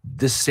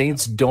 The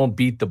Saints don't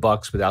beat the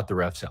Bucs without the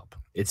refs' help.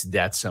 It's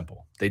that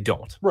simple. They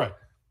don't. Right.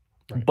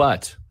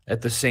 But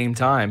at the same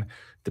time,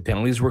 the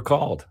penalties were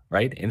called,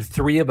 right? And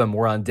 3 of them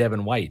were on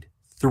Devin White.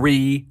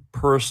 3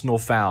 personal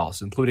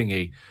fouls, including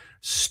a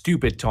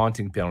stupid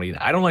taunting penalty.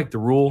 I don't like the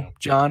rule,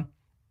 John,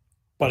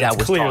 but that it's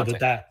was clear taunting.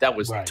 That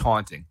was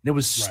taunting. It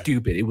was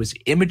stupid. It was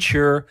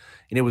immature,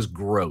 and it was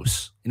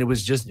gross, and it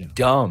was just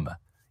dumb.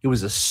 It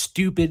was a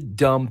stupid,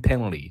 dumb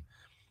penalty.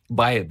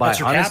 That's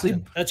your honestly,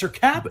 captain. That's your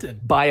captain.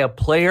 By a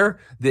player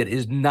that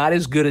is not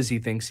as good as he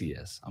thinks he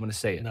is. I'm going to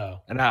say it.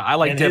 No. And I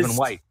like Devin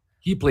White.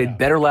 He played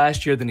better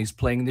last year than he's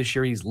playing this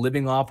year. He's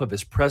living off of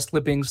his press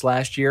clippings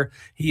last year.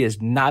 He has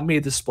not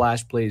made the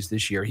splash plays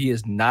this year. He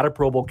is not a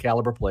Pro Bowl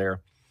caliber player.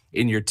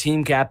 In your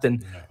team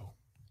captain,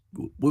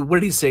 what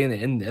did he say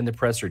in the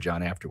presser,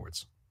 John,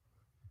 afterwards?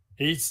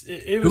 Who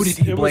did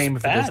he blame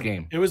for this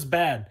game? It was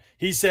bad.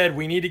 He said,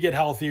 we need to get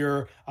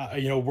healthier.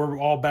 We're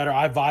all better.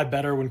 I vibe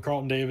better when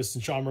Carlton Davis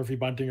and Sean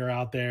Murphy-Bunting are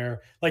out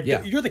there.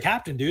 You're the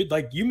captain, dude.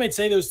 Like, you might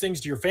say those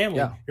things to your family.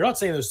 Yeah. You're not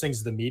saying those things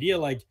to the media.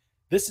 Like,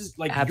 this is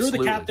like, Absolutely.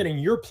 You're the captain and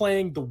you're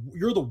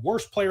you're the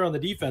worst player on the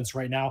defense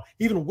right now,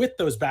 even with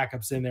those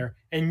backups in there,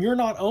 and you're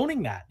not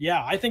owning that.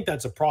 Yeah, I think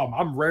that's a problem.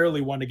 I'm rarely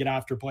one to get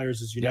after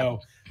players, as you know,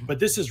 but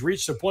this has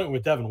reached a point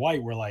with Devin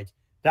White where, like,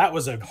 that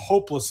was a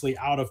hopelessly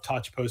out of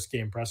touch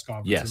post-game press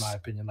conference, in my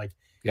opinion. Like,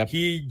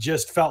 he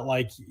just felt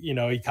like, he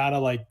kind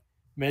of like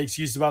made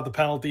excuses about the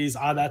penalties.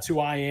 That's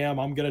who I am.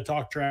 I'm going to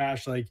talk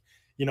trash. Like,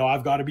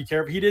 I've got to be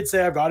careful. He did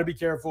say, I've got to be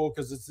careful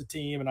because it's the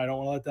team and I don't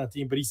want to let that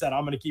team. But he said,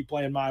 I'm going to keep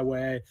playing my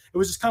way. It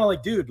was just kind of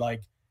like, dude,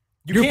 like,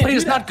 your play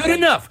is not good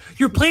enough.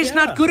 Your play is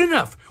not good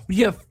enough. We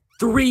have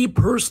 3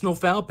 personal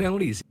foul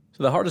penalties.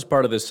 So the hardest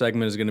part of this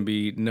segment is going to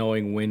be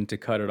knowing when to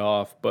cut it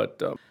off.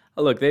 But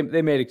look,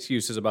 they made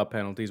excuses about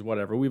penalties,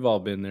 whatever. We've all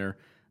been there.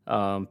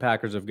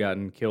 Packers have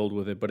gotten killed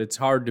with it. But it's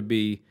hard to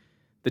be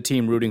the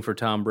team rooting for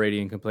Tom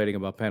Brady and complaining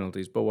about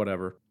penalties, but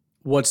whatever.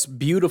 What's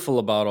beautiful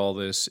about all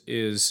this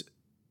is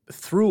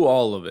through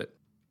all of it,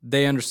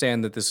 they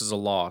understand that this is a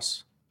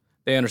loss.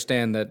 They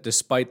understand that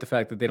despite the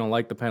fact that they don't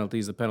like the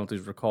penalties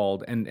were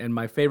called. And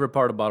my favorite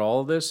part about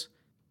all of this,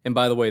 and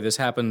by the way, this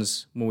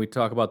happens when we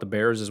talk about the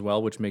Bears as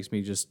well, which makes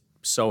me just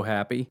so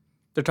happy.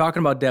 They're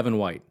talking about Devin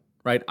White,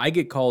 right? I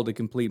get called a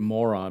complete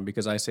moron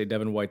because I say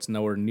Devin White's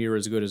nowhere near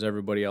as good as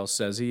everybody else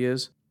says he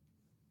is.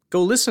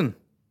 Go listen.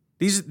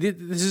 This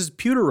is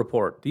Pewter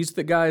Report. These are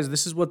the guys,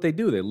 this is what they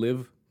do. They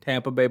live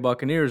Tampa Bay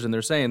Buccaneers, and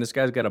they're saying this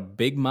guy's got a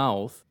big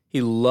mouth. He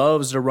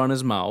loves to run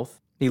his mouth.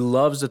 He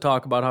loves to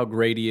talk about how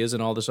great he is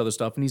and all this other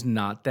stuff, and he's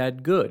not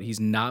that good. He's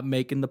not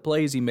making the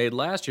plays he made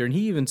last year, and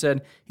he even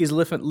said he's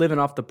living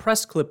off the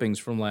press clippings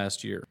from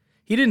last year.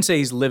 He didn't say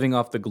he's living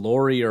off the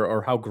glory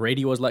or how great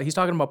he was. He's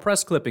talking about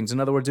press clippings. In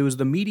other words, it was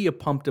the media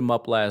pumped him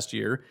up last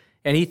year,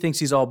 and he thinks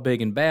he's all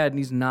big and bad, and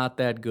he's not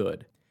that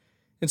good.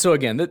 And so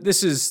again,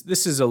 this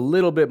is a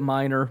little bit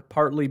minor,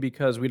 partly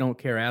because we don't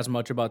care as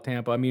much about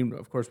Tampa. I mean,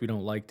 of course, we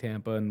don't like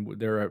Tampa, and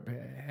they're a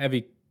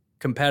heavy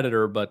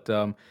competitor, but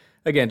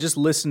again, just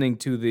listening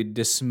to the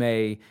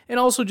dismay and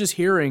also just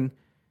hearing,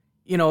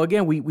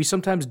 again, we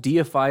sometimes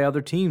deify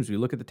other teams. We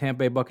look at the Tampa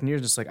Bay Buccaneers,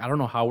 and it's like, I don't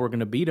know how we're going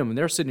to beat them. And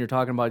they're sitting here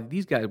talking about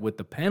these guys with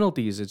the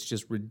penalties. It's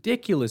just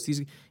ridiculous.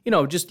 These,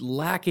 just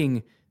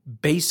lacking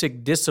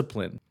basic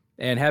discipline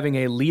and having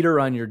a leader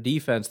on your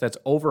defense that's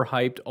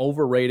overhyped,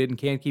 overrated, and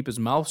can't keep his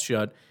mouth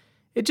shut.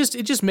 It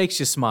just makes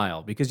you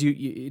smile because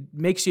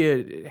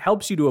it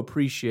helps you to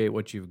appreciate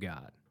what you've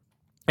got.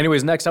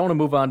 Anyways, next, I want to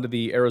move on to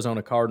the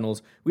Arizona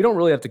Cardinals. We don't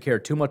really have to care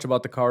too much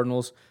about the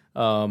Cardinals,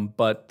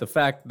 but the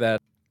fact that,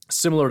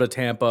 similar to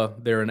Tampa,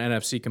 they're an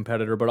NFC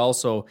competitor, but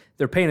also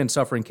their pain and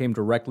suffering came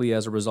directly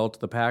as a result of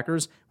the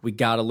Packers. We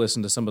got to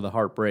listen to some of the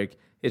heartbreak.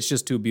 It's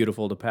just too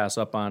beautiful to pass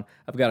up on.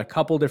 I've got a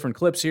couple different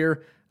clips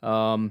here.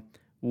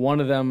 One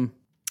of them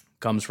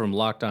comes from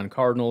Locked On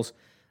Cardinals.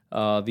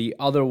 The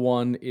other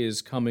one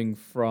is coming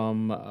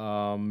from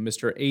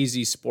Mr.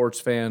 AZ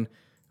Sports Fan,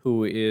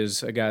 who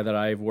is a guy that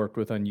I've worked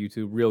with on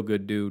YouTube. Real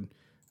good dude.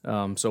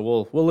 So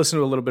we'll listen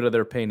to a little bit of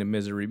their pain and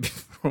misery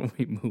before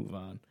we move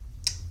on.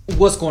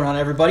 What's going on,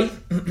 everybody?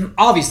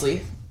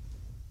 Obviously,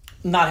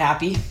 not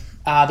happy.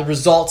 The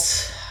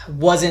result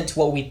wasn't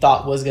what we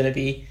thought was going to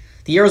be.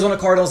 The Arizona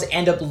Cardinals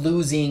end up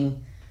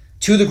losing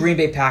to the Green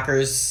Bay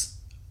Packers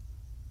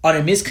on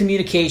a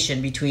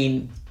miscommunication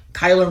between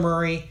Kyler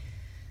Murray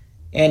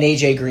and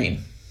AJ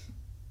Green.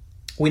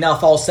 We now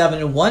fall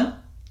 7-1.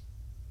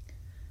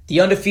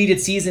 The undefeated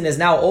season is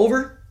now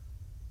over.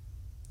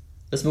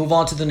 Let's move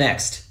on to the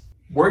next.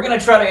 We're going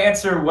to try to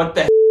answer what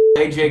the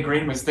AJ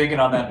Green was thinking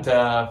on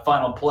that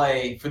final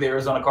play for the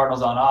Arizona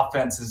Cardinals on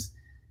offense. As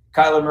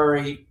Kyler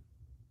Murray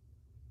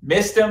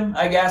missed him,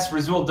 I guess.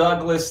 Rasul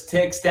Douglas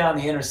takes down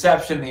the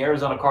interception. The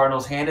Arizona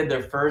Cardinals handed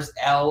their first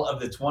L of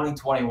the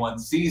 2021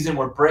 season.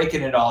 We're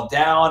breaking it all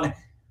down.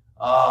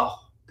 Oh,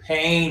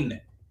 painful.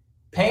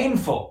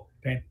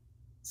 Pain.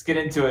 Let's get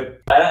into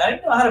it. I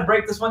don't know how to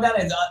break this one down.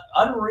 It's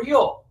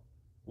unreal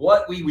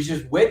what we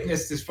just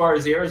witnessed as far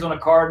as the Arizona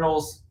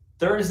Cardinals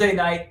Thursday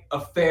night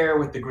affair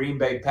with the Green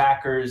Bay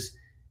Packers.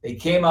 They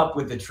came up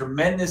with a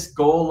tremendous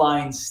goal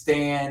line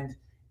stand. It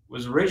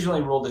was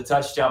originally ruled a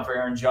touchdown for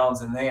Aaron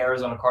Jones, and the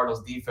Arizona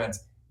Cardinals defense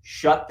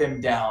shut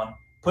them down,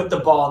 put the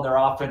ball in their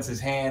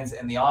offense's hands,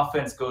 and the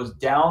offense goes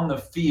down the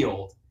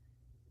field.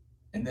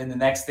 And then the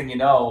next thing you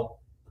know,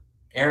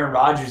 Aaron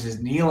Rodgers is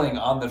kneeling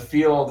on the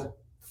field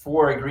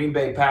for a Green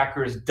Bay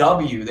Packers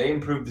W. They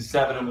improved to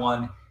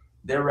 7-1.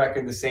 Their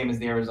record the same as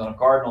the Arizona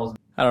Cardinals.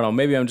 I don't know.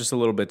 Maybe I'm just a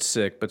little bit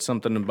sick, but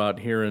something about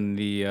hearing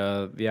the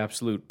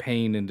absolute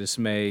pain and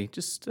dismay.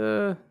 Just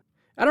I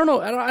don't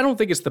know. I don't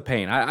think it's the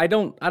pain. I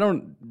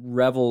don't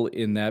revel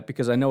in that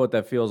because I know what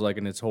that feels like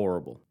and it's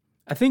horrible.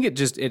 I think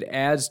it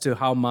adds to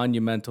how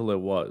monumental it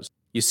was.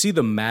 You see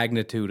the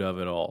magnitude of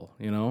it all.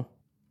 You know,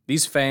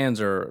 these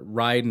fans are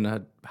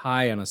riding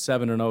high on a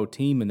 7-0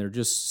 team and they're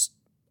just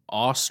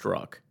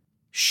awestruck,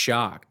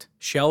 shocked,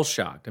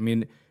 shell-shocked. I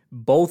mean,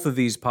 both of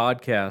these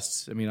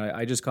podcasts. I mean,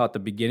 I just caught the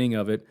beginning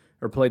of it.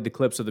 Or played the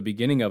clips of the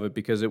beginning of it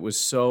because it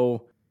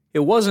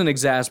wasn't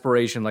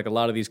exasperation like a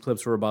lot of these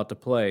clips were about to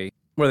play,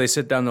 where they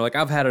sit down, they're like,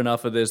 I've had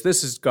enough of this.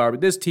 This is garbage.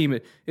 This team,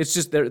 it's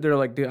just, they're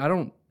like, dude, I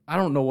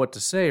don't know what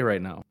to say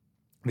right now.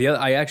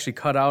 I actually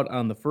cut out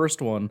on the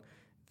first one,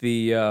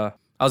 I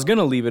was going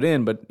to leave it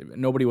in, but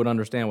nobody would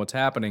understand what's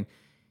happening.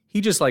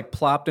 He just like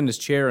plopped in his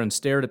chair and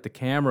stared at the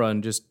camera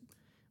and just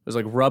was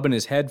like rubbing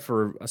his head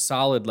for a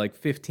solid like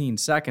 15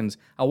 seconds.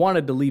 I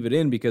wanted to leave it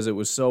in because it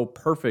was so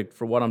perfect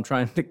for what I'm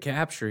trying to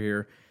capture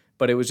here,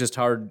 but it was just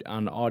hard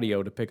on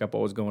audio to pick up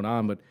what was going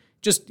on. But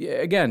just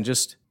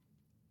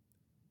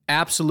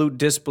absolute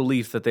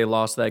disbelief that they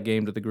lost that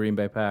game to the Green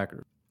Bay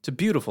Packers. It's a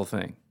beautiful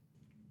thing.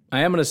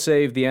 I am going to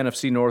save the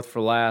NFC North for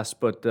last,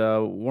 but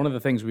one of the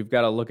things we've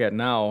got to look at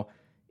now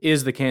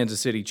is the Kansas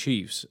City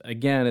Chiefs.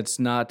 Again, this is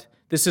not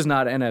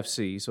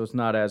NFC, so it's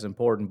not as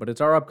important, but it's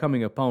our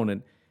upcoming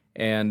opponent.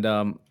 And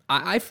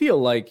I feel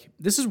like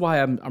this is why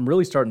I'm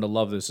really starting to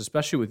love this,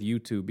 especially with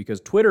YouTube,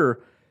 because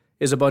Twitter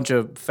is a bunch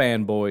of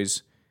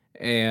fanboys,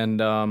 and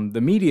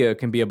the media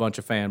can be a bunch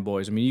of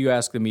fanboys. I mean, you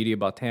ask the media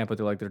about Tampa,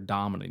 they're like they're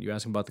dominant. You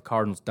ask them about the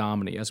Cardinals,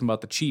 dominant. You ask them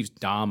about the Chiefs,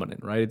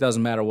 dominant, right? It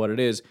doesn't matter what it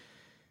is.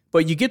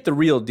 But you get the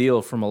real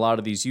deal from a lot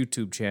of these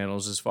YouTube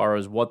channels as far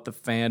as what the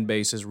fan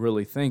base is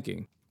really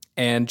thinking.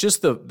 And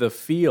just the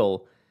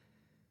feel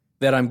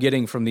that I'm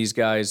getting from these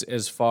guys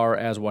as far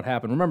as what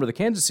happened. Remember, the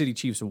Kansas City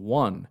Chiefs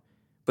won,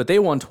 but they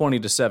won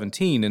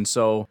 20-17, and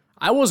so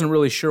I wasn't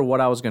really sure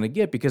what I was going to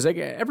get because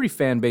every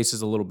fan base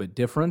is a little bit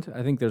different.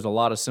 I think there's a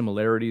lot of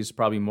similarities,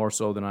 probably more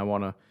so than I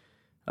want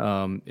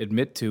to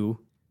admit to.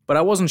 But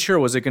I wasn't sure,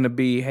 was it going to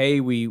be,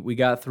 hey, we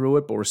got through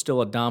it, but we're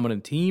still a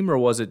dominant team, or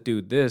was it,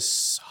 dude, this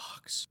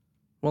sucks?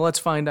 Well, let's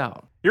find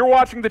out. You're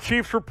watching the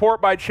Chiefs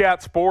Report by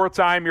Chat Sports.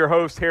 I'm your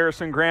host,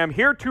 Harrison Graham,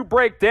 here to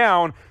break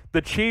down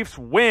the Chiefs'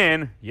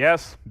 win,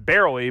 yes,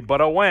 barely, but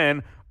a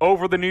win,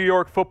 over the New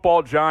York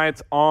Football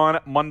Giants on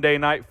Monday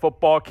Night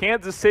Football.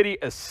 Kansas City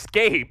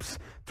escapes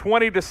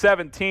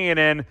 20-17,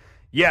 and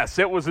yes,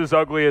 it was as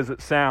ugly as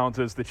it sounds,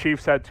 as the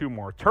Chiefs had 2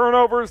 more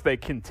turnovers. They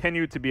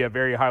continue to be a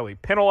very highly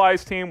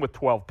penalized team with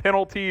 12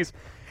 penalties.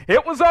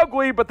 It was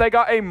ugly, but they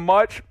got a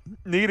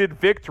much-needed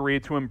victory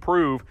to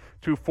improve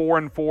to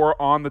 4-4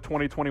 on the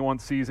 2021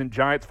 season.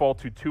 Giants fall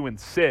to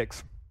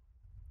 2-6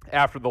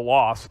 after the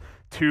loss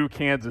to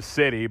Kansas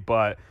City.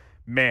 But,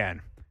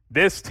 man,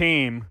 this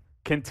team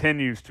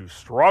continues to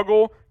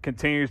struggle,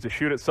 continues to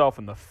shoot itself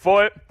in the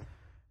foot.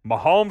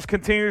 Mahomes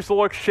continues to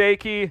look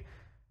shaky.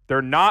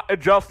 They're not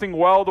adjusting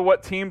well to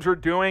what teams are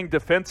doing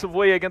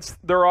defensively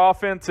against their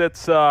offense.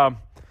 It's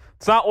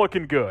not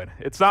looking good.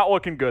 It's not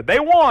looking good. They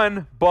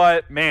won,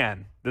 but,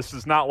 man, this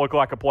does not look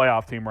like a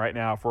playoff team right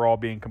now, if we're all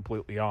being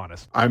completely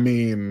honest. I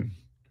mean,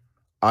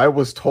 I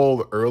was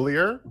told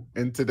earlier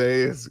in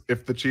today's,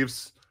 if the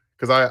Chiefs,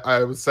 because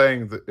I was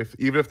saying that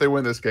even if they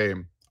win this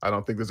game, I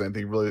don't think there's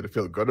anything really to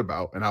feel good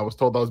about. And I was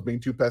told I was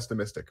being too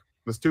pessimistic. I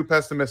was too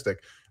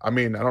pessimistic. I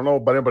mean, I don't know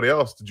about anybody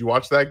else. Did you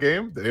watch that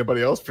game? Did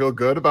anybody else feel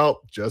good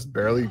about just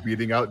barely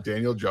beating out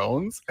Daniel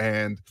Jones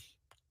and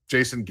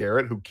Jason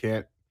Garrett, who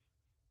can't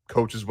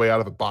coach his way out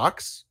of the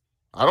box?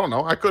 I don't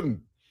know. I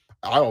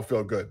don't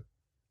feel good.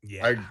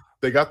 Yeah.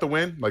 They got the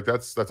win. Like,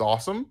 that's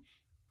awesome.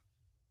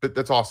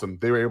 That's awesome.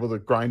 They were able to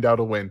grind out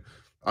a win.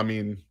 I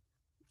mean,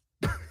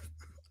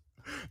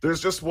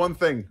 there's just one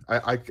thing.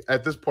 I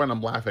at this point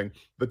I'm laughing.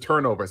 The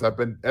turnovers.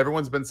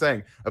 Everyone's been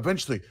saying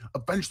eventually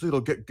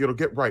it'll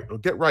get right. It'll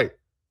get right.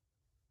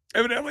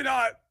 Evidently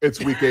not. It's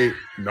week 8.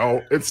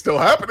 No, it's still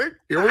happening.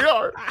 Here we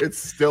are. It's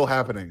still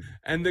happening.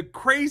 And the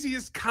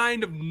craziest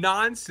kind of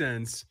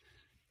nonsense.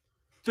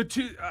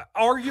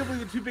 Arguably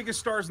the 2 biggest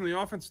stars in the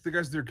offense, the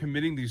guys that are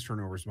committing these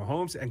turnovers,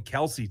 Mahomes and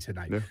Kelsey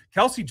tonight. Yeah.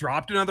 Kelsey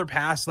dropped another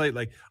pass late.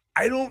 Like,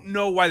 I don't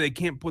know why they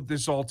can't put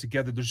this all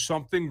together. There's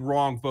something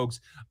wrong, folks.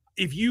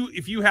 If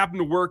you happen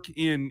to work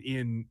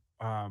in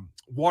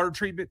water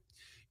treatment,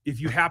 if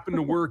you happen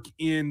to work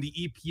in the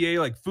EPA,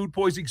 like food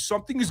poisoning,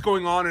 something is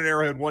going on at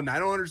Arrowhead 1. I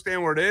don't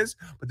understand what it is,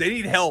 but they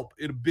need help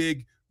in a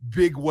big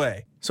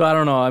way. So I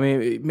don't know. I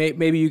mean,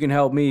 maybe you can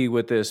help me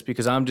with this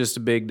because I'm just a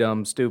big,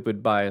 dumb,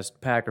 stupid,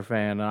 biased Packer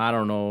fan, and I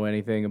don't know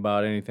anything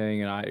about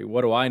anything. And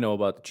what do I know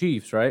about the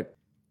Chiefs, right?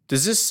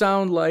 Does this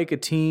sound like a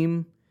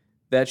team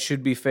that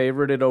should be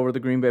favorited over the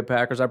Green Bay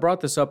Packers? I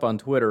brought this up on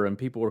Twitter, and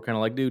people were kind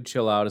of like, dude,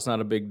 chill out. It's not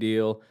a big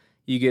deal.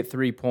 You get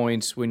 3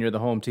 points when you're the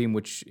home team,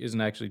 which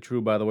isn't actually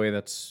true, by the way.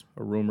 That's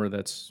a rumor.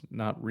 That's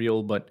not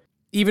real. But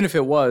even if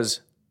it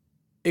was,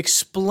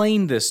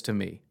 explain this to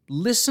me.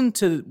 Listen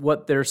to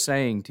what they're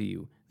saying to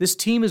you. This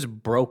team is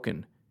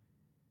broken.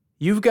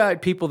 You've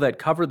got people that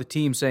cover the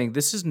team saying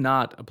this is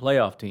not a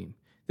playoff team.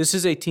 This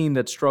is a team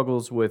that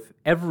struggles with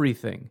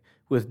everything,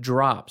 with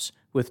drops,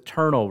 with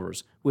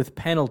turnovers, with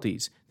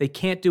penalties. They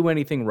can't do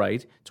anything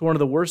right. It's one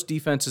of the worst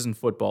defenses in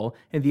football,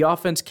 and the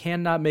offense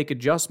cannot make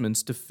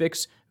adjustments to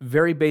fix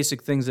very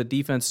basic things that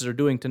defenses are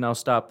doing to now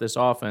stop this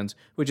offense,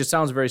 which it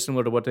sounds very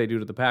similar to what they do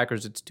to the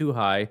Packers. It's too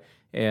high,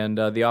 and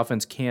the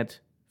offense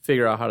can't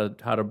figure out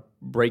how to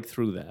break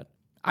through that.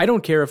 I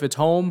don't care if it's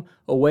home,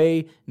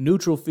 away,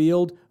 neutral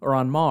field, or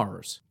on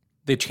Mars.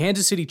 The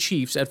Kansas City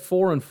Chiefs at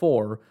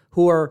 4-4,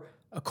 who are,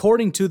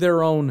 according to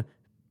their own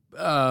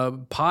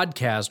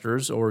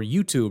podcasters or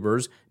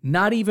YouTubers,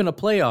 not even a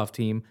playoff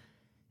team.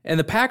 And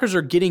the Packers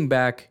are getting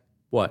back,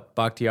 what,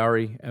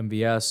 Bakhtiari,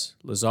 MVS,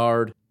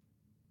 Lazard,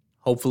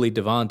 hopefully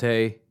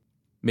Devontae,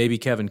 maybe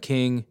Kevin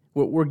King.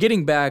 We're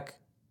getting back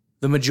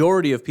the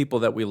majority of people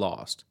that we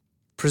lost,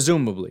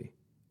 presumably.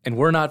 And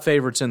we're not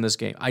favorites in this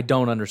game. I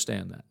don't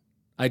understand that.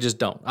 I just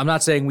don't. I'm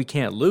not saying we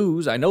can't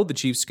lose. I know the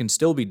Chiefs can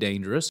still be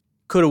dangerous.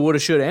 Coulda, woulda,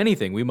 shoulda,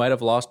 anything. We might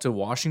have lost to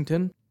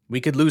Washington.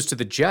 We could lose to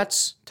the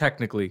Jets,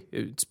 technically.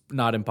 It's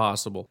not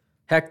impossible.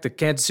 Heck, the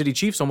Kansas City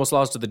Chiefs almost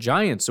lost to the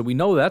Giants, so we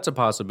know that's a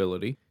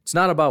possibility. It's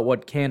not about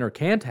what can or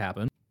can't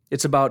happen.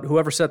 It's about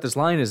whoever set this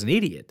line is an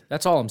idiot.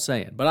 That's all I'm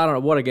saying. But I don't know.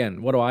 What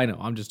do I know?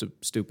 I'm just a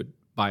stupid,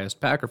 biased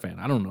Packer fan.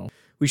 I don't know.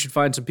 We should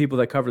find some people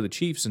that cover the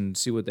Chiefs and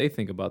see what they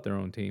think about their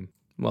own team.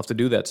 We'll have to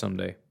do that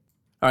someday.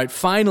 All right,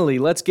 finally,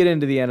 let's get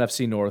into the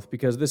NFC North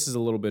because this is a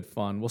little bit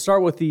fun. We'll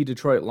start with the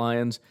Detroit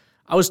Lions.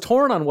 I was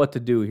torn on what to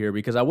do here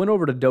because I went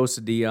over to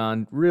Dosa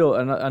Dion,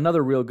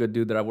 another real good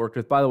dude that I've worked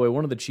with. By the way,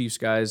 one of the Chiefs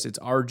guys, it's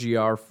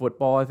RGR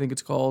Football, I think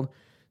it's called.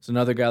 It's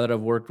another guy that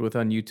I've worked with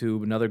on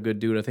YouTube, another good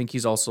dude. I think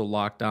he's also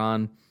locked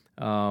on.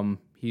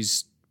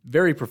 He's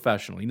very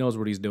professional. He knows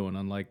what he's doing,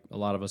 unlike a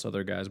lot of us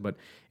other guys. But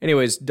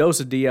anyways,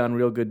 Dosa Dion,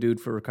 real good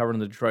dude for covering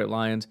the Detroit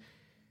Lions.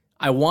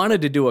 I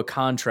wanted to do a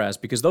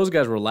contrast because those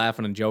guys were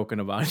laughing and joking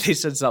about it. They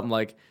said something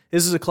like,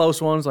 this is a close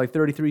one. It's like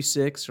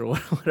 33-6 or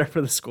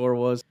whatever the score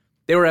was.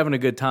 They were having a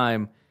good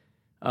time,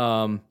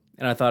 and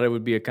I thought it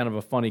would be a kind of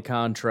a funny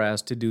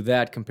contrast to do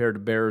that compared to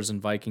Bears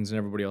and Vikings and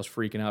everybody else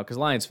freaking out because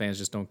Lions fans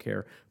just don't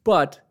care.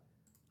 But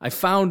I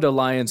found a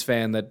Lions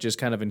fan that just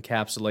kind of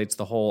encapsulates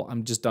the whole,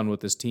 I'm just done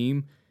with this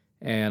team,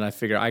 and I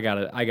figure I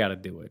gotta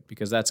do it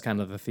because that's kind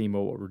of the theme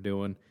of what we're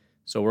doing.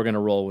 So we're going to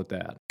roll with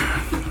that.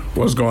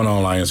 What's going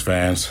on, Lions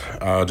fans?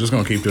 Just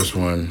going to keep this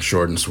one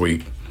short and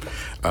sweet.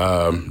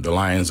 The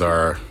Lions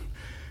are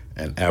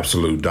an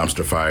absolute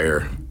dumpster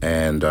fire,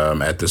 and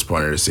at this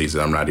point of the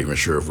season, I'm not even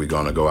sure if we're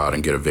going to go out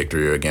and get a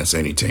victory against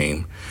any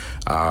team.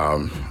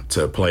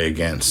 To play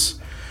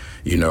against,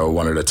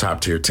 one of the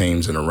top-tier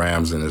teams in the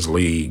Rams in this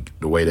league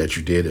the way that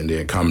you did, and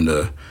then come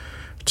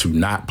to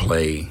not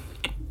play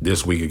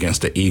this week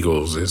against the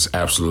Eagles is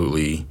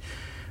absolutely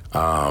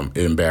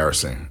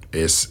embarrassing.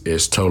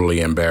 It's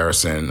totally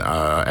embarrassing.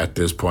 At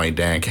this point,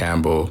 Dan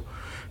Campbell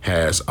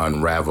has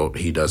unraveled.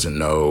 He doesn't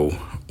know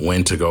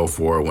when to go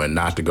for it, when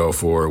not to go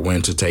for it,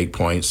 when to take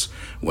points,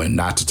 when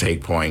not to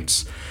take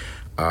points.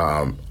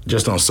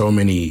 Just on so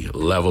many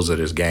levels of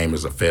this game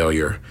is a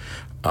failure.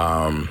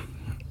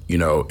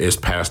 It's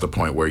past the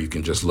point where you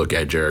can just look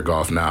at Jared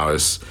Goff now.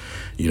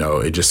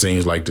 It just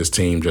seems like this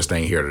team just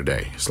ain't here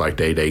today. It's like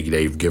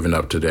they've given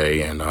up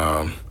today, and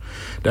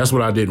that's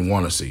what I didn't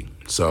want to see.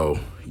 So,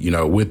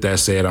 with that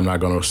said, I'm not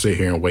going to sit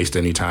here and waste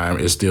any time.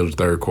 It's still the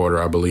third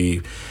quarter, I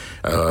believe.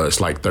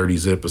 It's like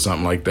 30-zip or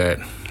something like that.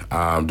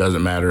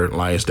 Doesn't matter.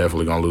 Lions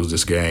definitely going to lose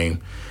this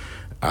game.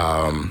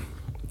 But,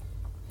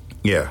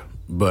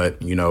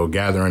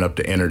 gathering up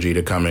the energy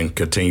to come and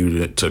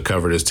continue to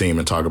cover this team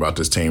and talk about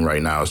this team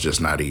right now is just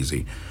not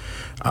easy.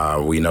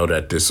 We know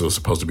that this was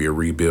supposed to be a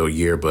rebuild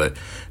year, but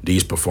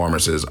these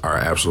performances are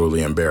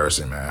absolutely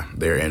embarrassing, man.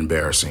 They're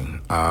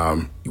embarrassing.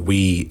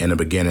 We, in the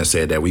beginning,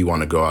 said that we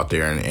want to go out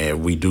there and if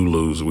we do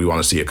lose, we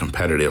want to see a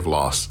competitive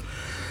loss.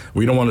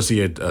 We don't want to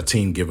see a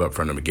team give up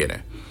from the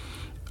beginning.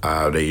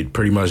 They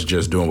pretty much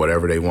just doing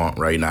whatever they want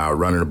right now,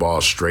 running the ball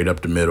straight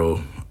up the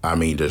middle. I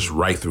mean, just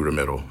right through the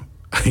middle.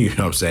 You know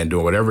what I'm saying?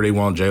 Doing whatever they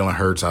want. Jalen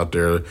Hurts out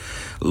there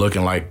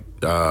looking like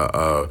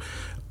a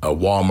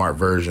Walmart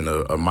version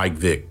of Mike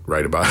Vick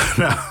right about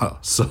now.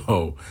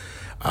 So,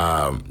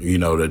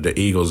 the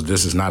Eagles,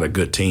 this is not a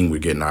good team we're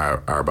getting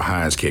our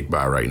behinds kicked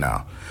by right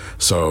now.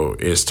 So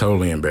it's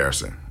totally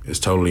embarrassing. It's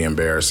totally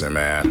embarrassing,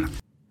 man.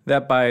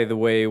 That, by the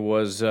way,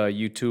 was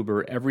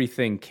YouTuber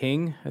Everything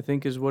King, I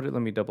think is what it.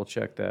 Let me double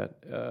check that.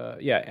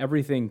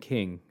 Everything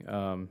King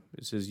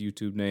is his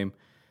YouTube name.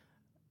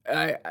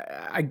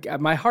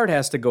 My heart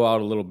has to go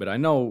out a little bit. I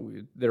know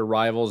they're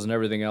rivals and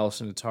everything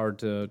else, and it's hard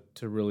to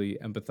really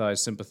empathize,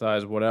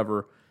 sympathize,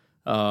 whatever.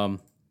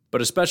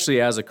 But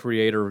especially as a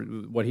creator,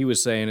 what he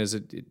was saying is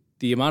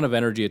the amount of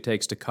energy it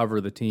takes to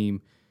cover the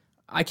team,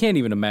 I can't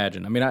even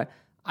imagine. I mean,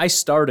 I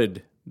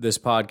started this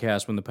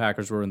podcast when the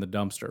Packers were in the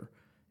dumpster,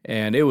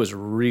 and it was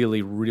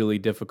really, really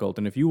difficult.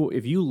 And if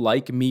you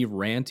like me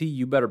ranty,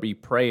 you better be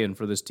praying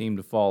for this team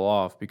to fall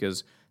off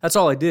because that's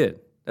all I did.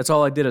 That's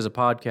all I did as a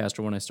podcaster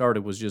when I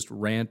started was just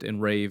rant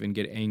and rave and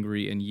get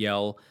angry and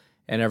yell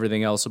and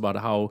everything else about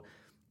how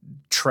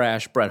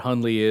trash Brett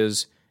Hundley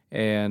is,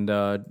 and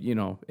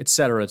et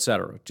cetera, et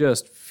cetera.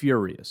 Just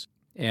furious.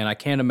 And I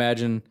can't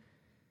imagine,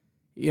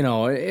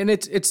 and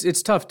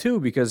it's tough too,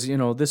 because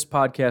this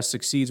podcast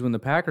succeeds when the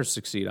Packers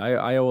succeed.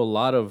 I owe a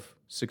lot of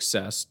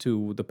success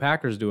to the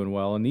Packers doing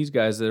well, and these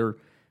guys, they're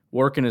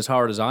working as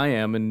hard as I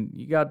am, and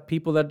you got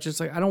people that just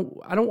like, I don't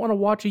want to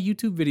watch a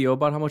YouTube video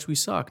about how much we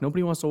suck.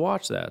 Nobody wants to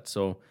watch that.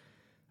 So,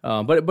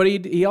 but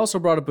he also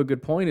brought up a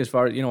good point as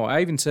far as,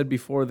 I even said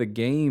before the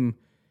game,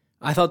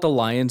 I thought the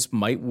Lions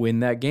might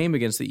win that game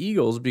against the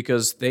Eagles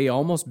because they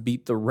almost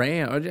beat the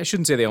Rams. I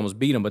shouldn't say they almost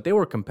beat them, but they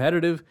were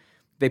competitive.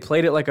 They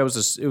played it like it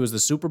was the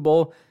Super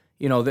Bowl.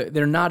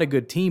 They're not a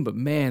good team, but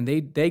man,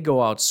 they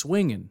go out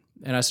swinging.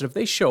 And I said, if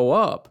they show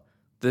up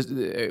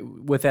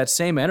with that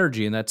same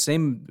energy and that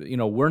same,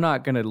 we're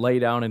not going to lay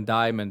down and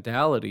die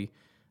mentality,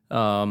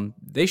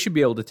 they should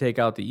be able to take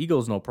out the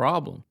Eagles no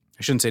problem.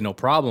 I shouldn't say no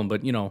problem,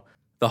 but,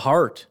 the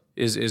heart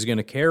is going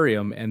to carry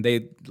them. And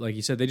they, like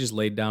you said, they just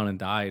laid down and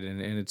died.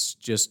 And it's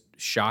just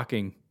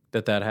shocking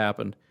that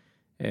happened.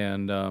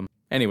 And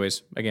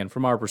anyways, again,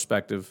 from our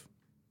perspective,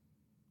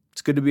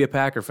 it's good to be a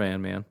Packer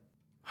fan, man.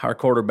 Our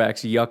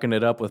quarterback's yucking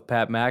it up with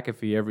Pat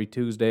McAfee every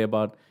Tuesday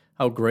about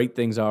how great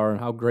things are and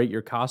how great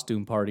your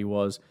costume party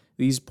was.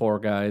 These poor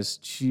guys,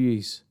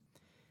 jeez.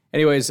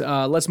 Anyways,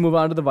 let's move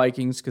on to the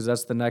Vikings because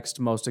that's the next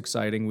most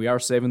exciting. We are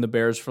saving the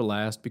Bears for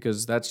last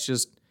because that's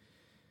just,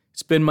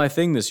 it's been my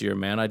thing this year,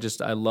 man. I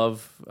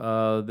love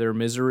their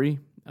misery.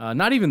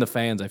 Not even the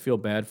fans. I feel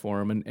bad for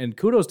them. And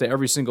kudos to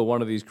every single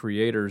one of these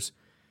creators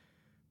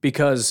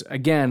because,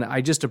 again,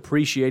 I just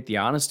appreciate the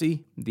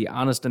honesty, the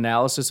honest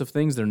analysis of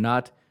things. They're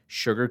not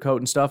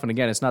sugarcoating stuff. And,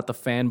 again, it's not the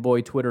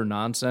fanboy Twitter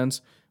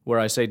nonsense where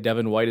I say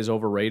Devin White is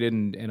overrated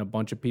and a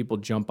bunch of people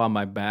jump on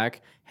my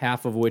back,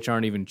 half of which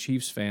aren't even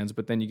Chiefs fans.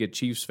 But then you get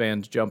Chiefs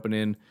fans jumping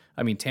in,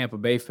 Tampa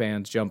Bay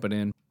fans jumping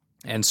in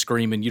and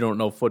screaming, you don't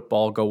know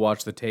football, go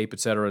watch the tape, et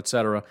cetera, et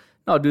cetera.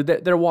 No, dude,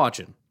 they're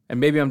watching. And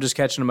maybe I'm just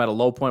catching them at a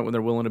low point when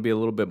they're willing to be a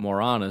little bit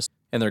more honest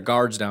and their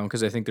guards down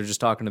because I think they're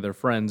just talking to their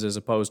friends as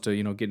opposed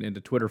to, getting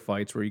into Twitter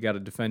fights where you got to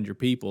defend your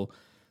people.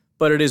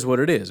 But it is what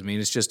it is.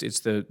 It's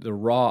the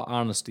raw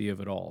honesty of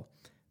it all.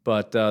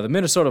 But the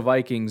Minnesota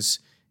Vikings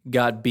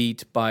got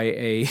beat by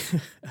a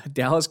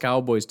Dallas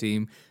Cowboys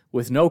team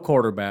with no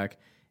quarterback,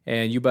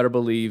 and you better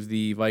believe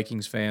the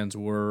Vikings fans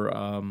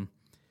were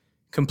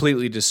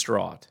completely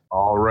distraught.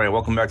 All right,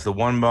 welcome back to the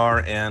One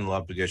Bar and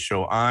Lapagas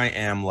Show. I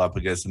am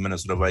Lapagas. The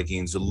Minnesota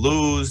Vikings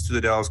lose to the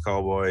Dallas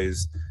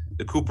Cowboys.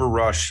 The Cooper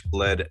Rush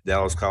led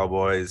Dallas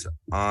Cowboys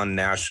on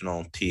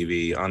national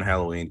TV on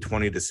Halloween,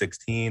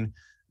 20-16.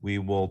 We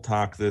will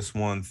talk this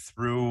one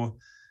through,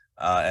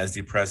 as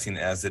depressing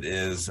as it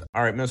is.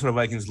 All right, Minnesota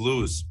Vikings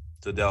lose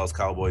to Dallas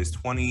Cowboys,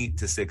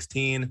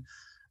 20-16.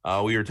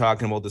 We were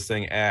talking about this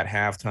thing at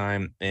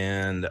halftime,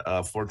 and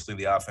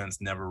fortunately, the offense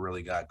never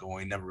really got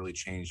going, never really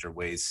changed their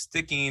ways,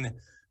 sticking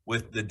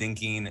with the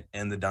dinking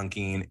and the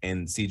dunking,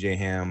 and C.J.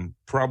 Ham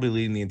probably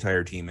leading the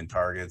entire team in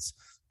targets.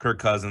 Kirk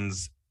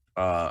Cousins,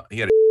 he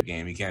had a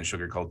game. You can't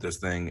sugarcoat this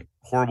thing.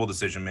 Horrible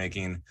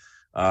decision-making.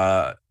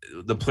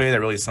 The play that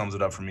really sums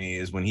it up for me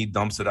is when he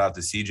dumps it out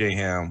to C.J.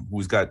 Ham,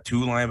 who's got two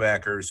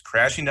linebackers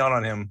crashing down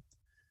on him,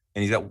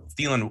 and he's got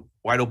Thielen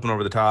wide open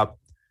over the top.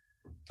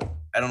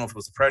 I don't know if it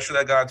was the pressure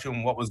that got to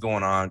him, what was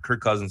going on.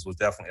 Kirk Cousins was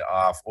definitely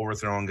off,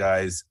 overthrowing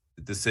guys.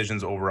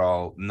 Decisions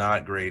overall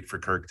not great for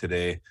Kirk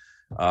today.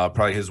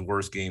 Probably his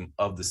worst game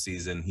of the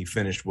season. He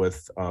finished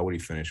with, what did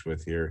he finish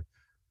with here?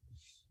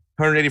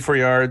 184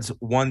 yards,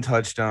 one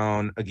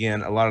touchdown.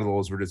 Again, a lot of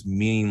those were just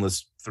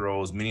meaningless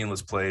throws,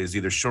 meaningless plays,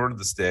 either short of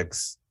the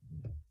sticks,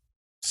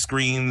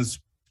 screens,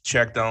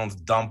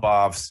 checkdowns,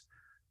 dump-offs,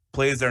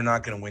 plays that are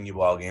not going to win you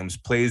ball games,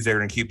 plays that are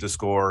going to keep the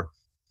score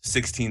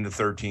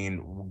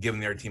 16-13, giving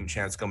their team a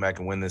chance to come back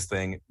and win this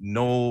thing.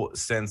 No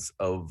sense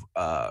of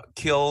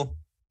kill,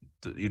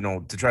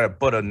 to try to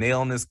put a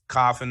nail in this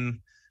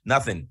coffin.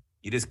 Nothing.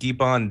 You just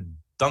keep on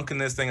dunking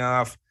this thing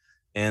off,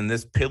 and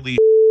this piddly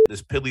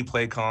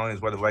play calling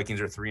is why the Vikings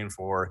are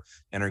 3-4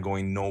 and are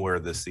going nowhere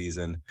this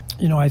season.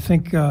 I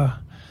think there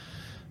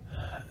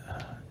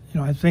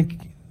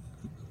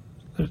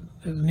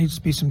needs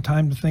to be some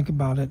time to think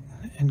about it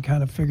and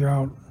kind of figure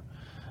out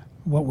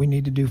what we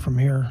need to do from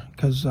here,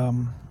 because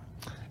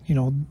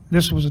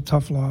this was a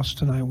tough loss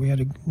tonight. We had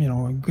a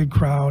good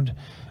crowd.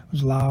 It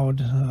was loud,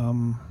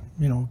 home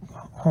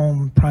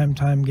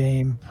primetime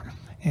game,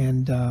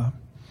 and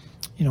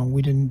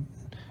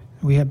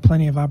we had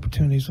plenty of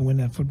opportunities to win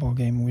that football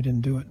game, and we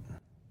didn't do it.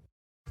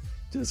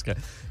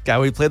 Guy,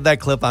 we played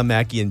that clip on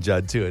Mackie and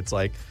Judd too. It's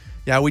like,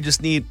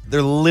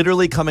 they're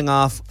literally coming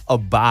off a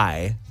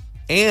bye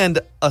and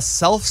a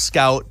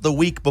self-scout the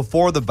week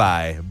before the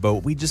bye, but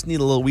we just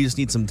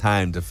need some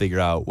time to figure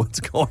out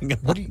what's going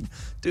on.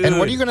 Dude. And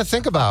what are you going to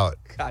think about?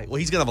 God, well,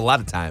 he's going to have a lot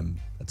of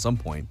time at some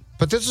point.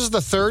 But this is the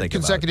third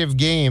consecutive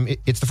game.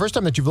 It's the first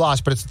time that you've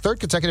lost, but it's the third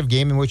consecutive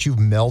game in which you've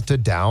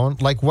melted down.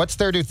 Like, what's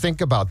there to think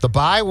about? The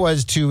bye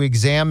was to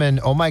examine,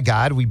 oh my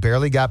God, we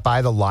barely got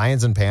by the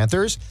Lions and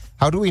Panthers.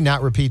 How do we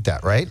not repeat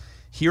that, right?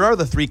 here are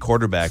the three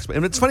quarterbacks.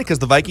 And it's funny because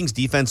the Vikings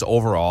defense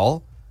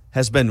overall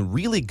has been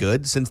really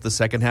good since the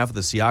second half of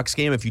the Seahawks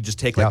game, if you just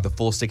take like the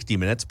full 60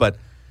 minutes. But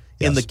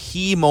in the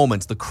key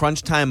moments, the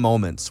crunch time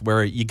moments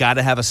where you got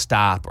to have a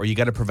stop or you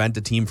got to prevent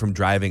a team from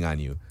driving on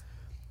you,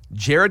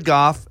 Jared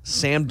Goff,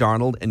 Sam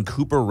Darnold, and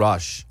Cooper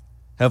Rush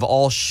have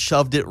all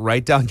shoved it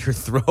right down your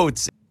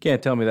throats.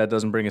 Can't tell me that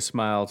doesn't bring a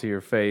smile to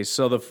your face.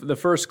 So the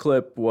first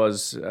clip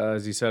was,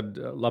 as he said,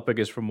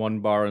 Lupagus from One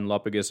Bar and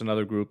Lupagus,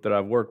 another group that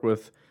I've worked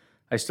with.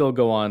 I still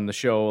go on the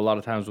show a lot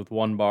of times with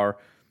One Bar.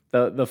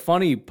 The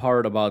funny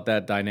part about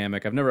that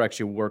dynamic, I've never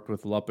actually worked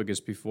with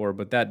Lupagus before,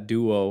 but that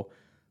duo,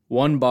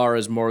 One Bar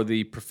is more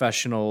the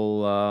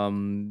professional,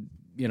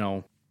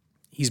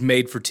 he's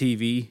made for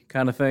TV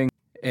kind of thing.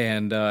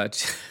 And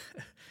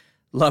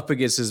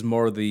Lupagus is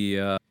more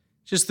the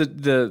just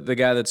the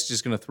guy that's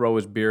just going to throw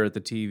his beer at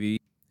the TV.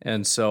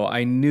 And so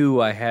I knew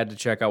I had to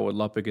check out what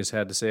Lupagus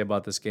had to say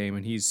about this game.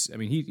 And he's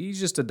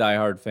just a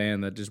diehard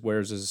fan that just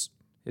wears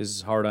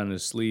his heart on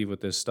his sleeve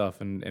with this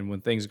stuff. And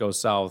when things go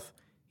south,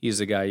 he's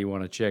the guy you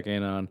want to check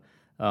in on.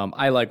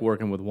 I like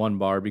working with One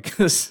Bar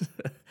because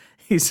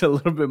he's a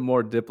little bit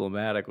more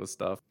diplomatic with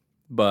stuff.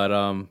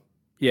 But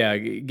yeah,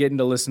 getting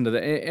to listen to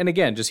and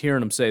again, just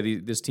hearing him say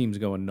this team's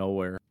going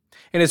nowhere.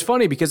 And it's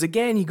funny because,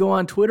 again, you go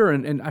on Twitter,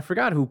 and I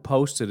forgot who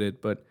posted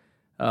it, but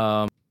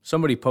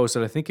somebody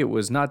posted, I think it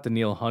was not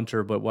Daniil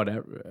Hunter, but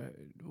whatever.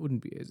 It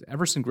wouldn't be. Is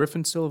Everson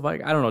Griffin still a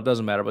Viking? I don't know. It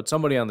doesn't matter. But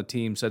somebody on the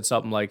team said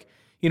something like,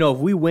 if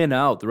we win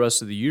out the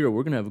rest of the year,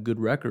 we're going to have a good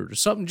record or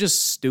something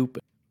just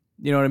stupid.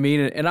 You know what I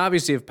mean? And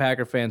obviously, if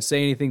Packer fans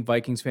say anything,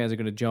 Vikings fans are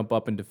going to jump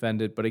up and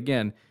defend it. But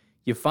again,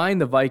 you find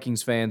the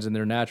Vikings fans in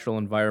their natural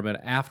environment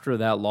after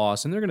that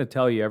loss, and they're going to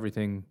tell you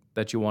everything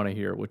that you want to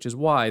hear, which is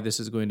why this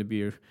is going to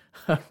be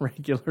a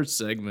regular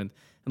segment,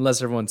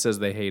 unless everyone says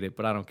they hate it.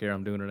 But I don't care.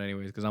 I'm doing it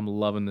anyways because I'm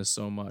loving this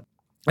so much.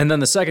 And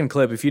then the second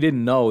clip, if you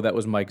didn't know, that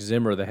was Mike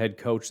Zimmer, the head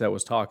coach that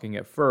was talking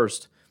at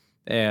first.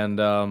 And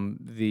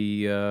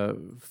the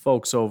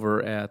folks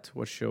over at,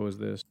 what show is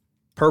this?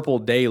 Purple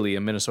Daily,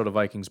 a Minnesota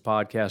Vikings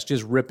podcast,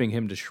 just ripping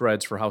him to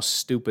shreds for how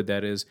stupid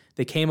that is.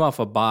 They came off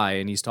a bye,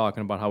 and he's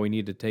talking about how we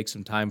need to take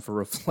some time for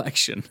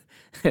reflection.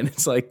 And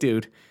it's like,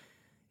 dude,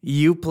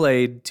 you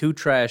played two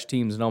trash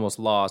teams and almost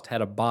lost,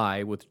 had a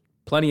bye with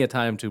plenty of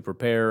time to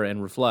prepare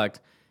and reflect,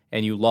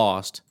 and you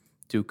lost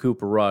to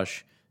Cooper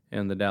Rush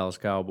and the Dallas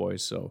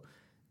Cowboys. So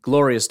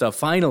glorious stuff.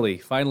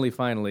 Finally,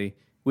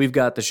 we've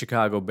got the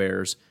Chicago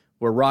Bears.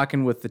 We're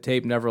rocking with the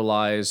Tape Never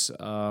Lies.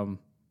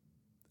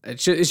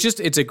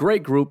 It's a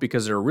great group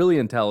because they're really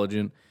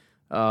intelligent.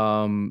 You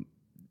want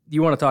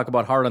to talk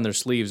about hard on their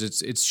sleeves?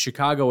 It's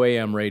Chicago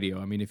AM radio.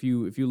 I mean, if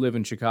you live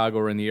in Chicago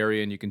or in the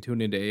area and you can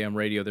tune into AM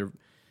radio,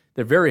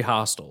 they're very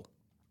hostile,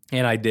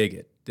 and I dig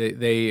it.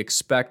 They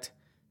expect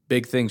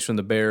big things from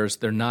the Bears.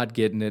 They're not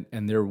getting it,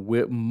 and they're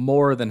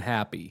more than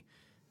happy.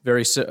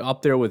 Very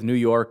up there with New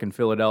York and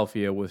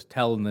Philadelphia with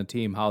telling the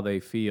team how they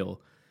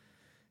feel.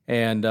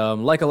 And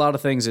like a lot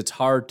of things, it's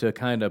hard to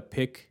kind of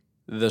pick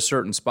the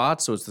certain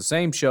spots. So it's the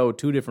same show,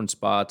 two different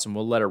spots, and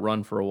we'll let it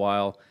run for a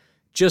while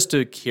just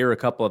to hear a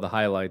couple of the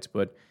highlights.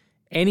 But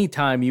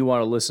anytime you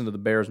want to listen to the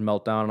Bears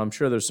meltdown, and I'm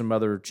sure there's some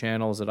other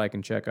channels that I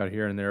can check out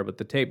here and there, but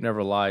the Tape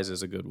Never Lies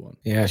is a good one.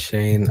 Yeah,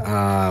 Shane.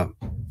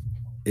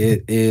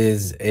 It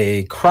is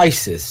a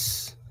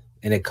crisis,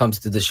 and it comes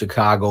to the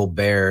Chicago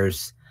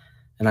Bears.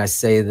 And I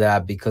say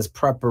that because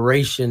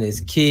preparation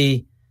is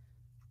key.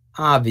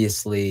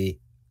 Obviously,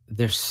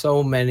 there's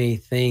so many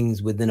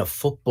things within a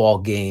football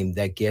game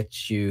that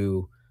get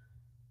you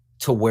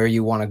to where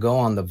you want to go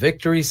on the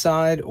victory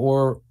side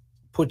or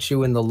put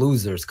you in the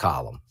losers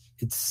column.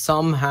 It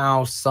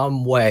somehow,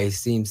 some way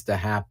seems to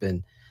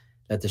happen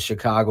that the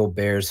Chicago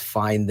Bears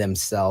find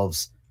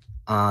themselves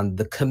on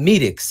the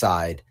comedic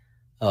side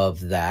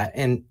of that.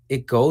 And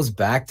it goes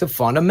back to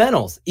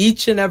fundamentals.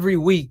 Each and every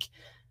week,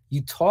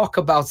 you talk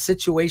about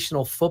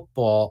situational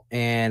football,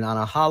 and on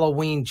a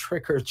Halloween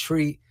trick or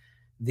treat,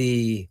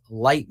 the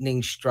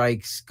lightning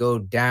strikes go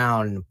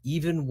down.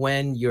 Even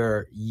when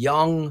your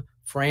young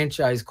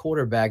franchise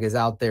quarterback is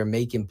out there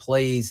making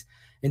plays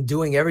and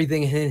doing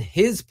everything in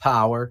his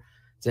power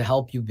to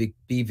help you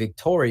be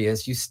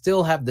victorious, you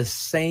still have the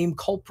same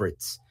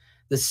culprits.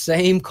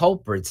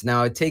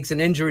 Now, it takes an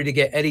injury to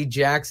get Eddie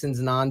Jackson's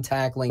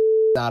non-tackling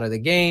out of the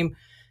game,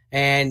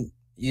 and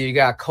you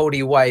got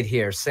Cody White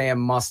here, Sam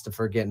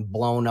Mustipher getting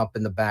blown up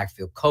in the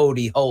backfield,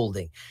 Cody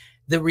holding.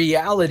 The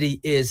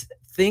reality is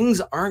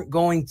things aren't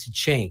going to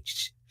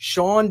change.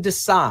 Sean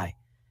Desai,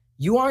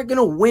 you aren't going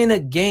to win a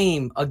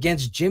game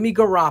against Jimmy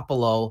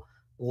Garoppolo,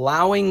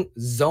 allowing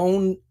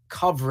zone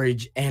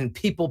coverage and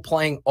people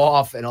playing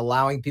off and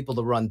allowing people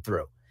to run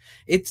through.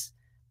 It's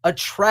a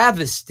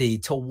travesty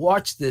to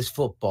watch this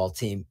football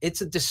team.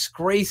 It's a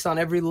disgrace on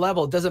every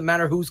level. It doesn't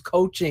matter who's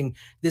coaching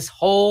this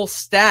whole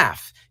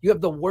staff. You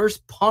have the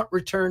worst punt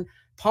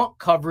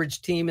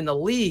coverage team in the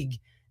league,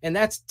 and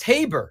that's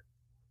Tabor.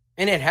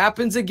 And it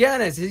happens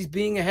again as he's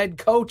being a head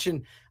coach.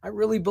 And I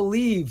really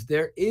believe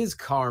there is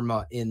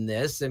karma in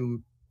this.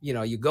 And,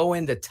 you go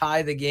in to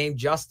tie the game.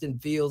 Justin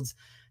Fields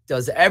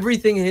does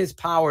everything in his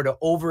power to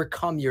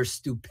overcome your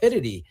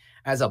stupidity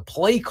as a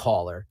play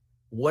caller,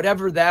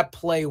 whatever that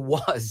play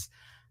was,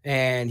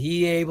 and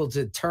he able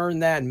to turn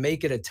that and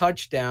make it a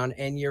touchdown,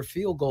 and your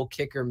field goal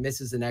kicker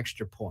misses an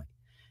extra point.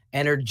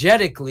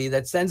 Energetically,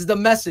 that sends the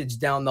message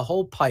down the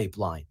whole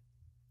pipeline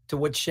to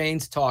what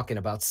Shane's talking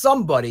about.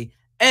 Somebody,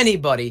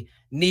 anybody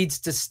needs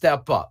to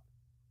step up.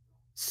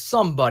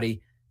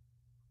 Somebody,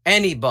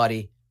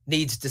 anybody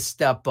needs to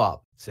step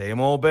up.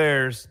 Same old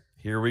Bears.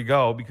 Here we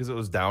go, because it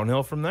was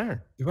downhill from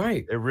there.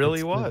 Right. It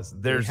really was.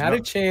 They had a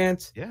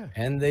chance, yeah,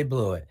 and they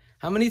blew it.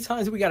 How many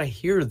times we got to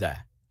hear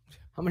that?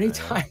 How many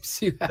times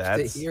do you have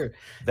to hear?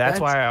 That's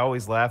why I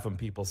always laugh when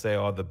people say,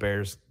 "Oh, the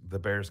Bears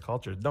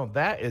culture." No,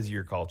 that is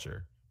your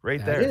culture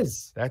right there.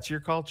 That's your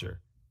culture.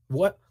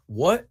 What?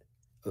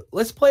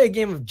 Let's play a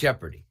game of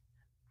Jeopardy.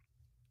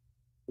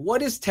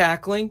 What is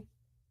tackling?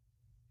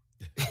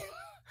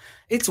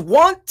 It's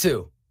want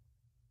to.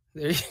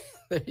 There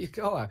you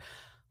go.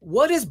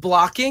 What is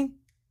blocking?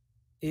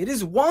 It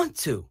is want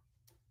to.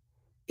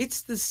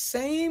 It's the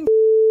same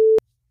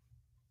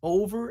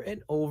over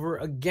and over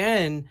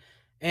again.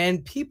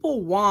 And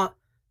people want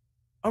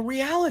a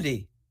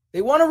reality.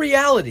 They want a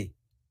reality.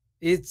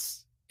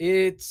 It's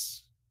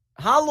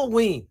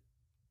Halloween.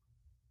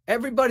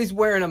 Everybody's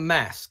wearing a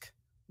mask.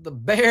 The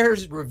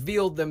Bears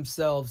revealed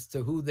themselves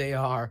to who they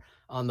are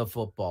on the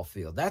football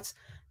field.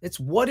 It's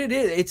what it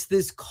is. It's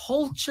this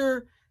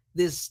culture.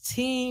 This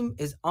team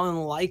is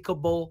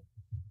unlikable.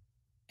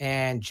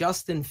 And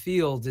Justin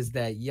Fields is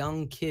that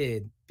young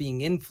kid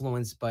being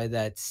influenced by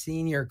that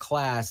senior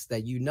class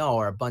that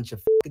are a bunch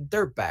of fucking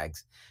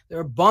dirtbags.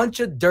 They're a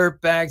bunch of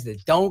dirtbags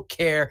that don't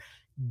care.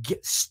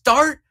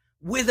 Start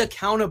with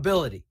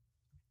accountability.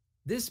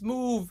 This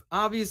move,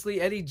 obviously,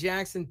 Eddie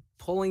Jackson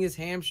pulling his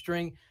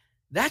hamstring,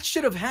 that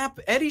should have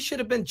happened. Eddie should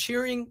have been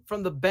cheering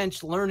from the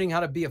bench, learning how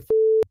to be a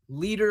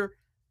leader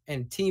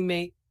and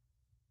teammate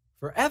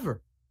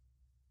forever.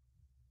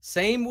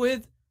 Same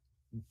with,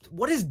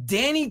 what is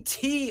Danny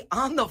T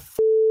on the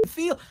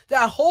field?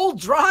 That whole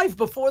drive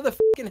before the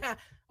half.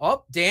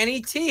 Oh,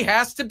 Danny T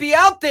has to be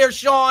out there,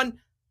 Sean.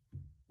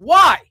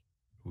 Why?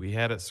 We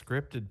had it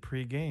scripted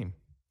pregame.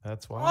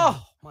 That's why.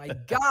 Oh, my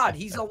God.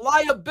 He's a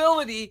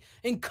liability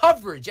in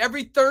coverage.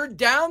 Every third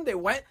down, they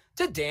went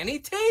to Danny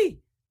T.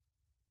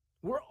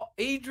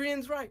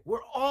 Adrian's right.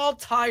 We're all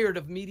tired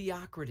of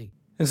mediocrity.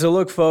 And so,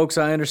 look, folks,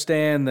 I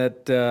understand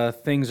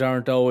that things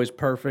aren't always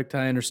perfect.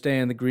 I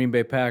understand the Green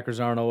Bay Packers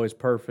aren't always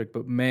perfect.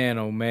 But, man,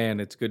 oh, man,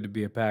 it's good to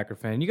be a Packer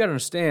fan. You got to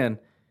understand,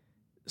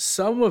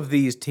 some of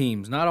these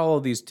teams, not all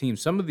of these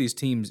teams, some of these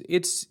teams,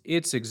 it's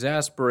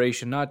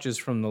exasperation, not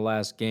just from the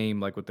last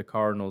game like with the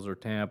Cardinals or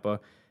Tampa,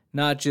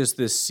 not just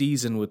this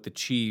season with the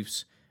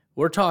Chiefs.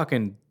 We're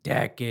talking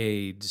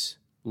decades.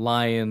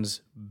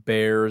 Lions,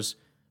 Bears,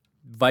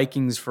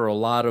 Vikings for a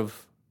lot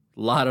of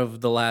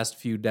the last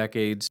few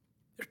decades.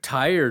 They're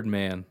tired,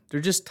 man.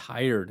 They're just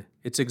tired.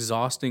 It's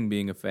exhausting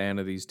being a fan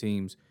of these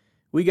teams.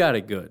 We got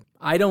it good.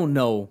 I don't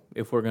know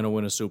if we're going to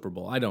win a Super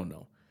Bowl. I don't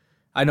know.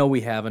 I know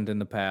we haven't in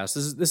the past.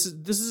 This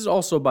is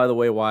also, by the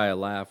way, why I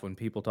laugh when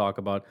people talk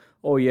about,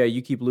 oh yeah,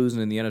 you keep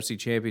losing in the NFC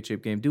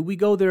Championship game. Dude, we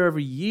go there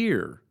every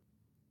year.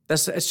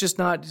 It's just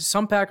not.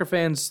 Some Packer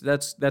fans,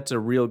 that's a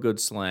real good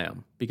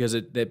slam because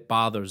it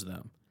bothers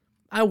them.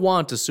 I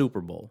want a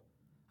Super Bowl.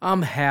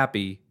 I'm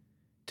happy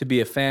to be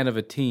a fan of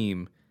a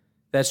team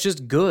that's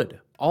just good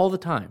all the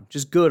time.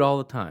 Just good all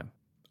the time.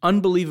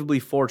 Unbelievably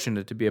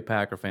fortunate to be a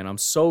Packer fan. I'm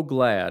so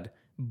glad,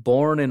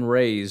 born and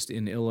raised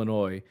in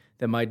Illinois,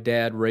 that my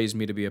dad raised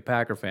me to be a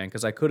Packer fan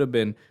because I could have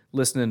been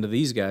listening to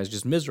these guys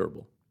just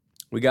miserable.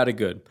 We got it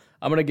good.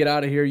 I'm going to get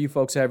out of here. You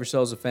folks have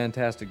yourselves a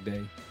fantastic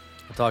day.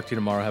 I'll talk to you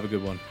tomorrow. Have a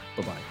good one.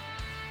 Bye-bye.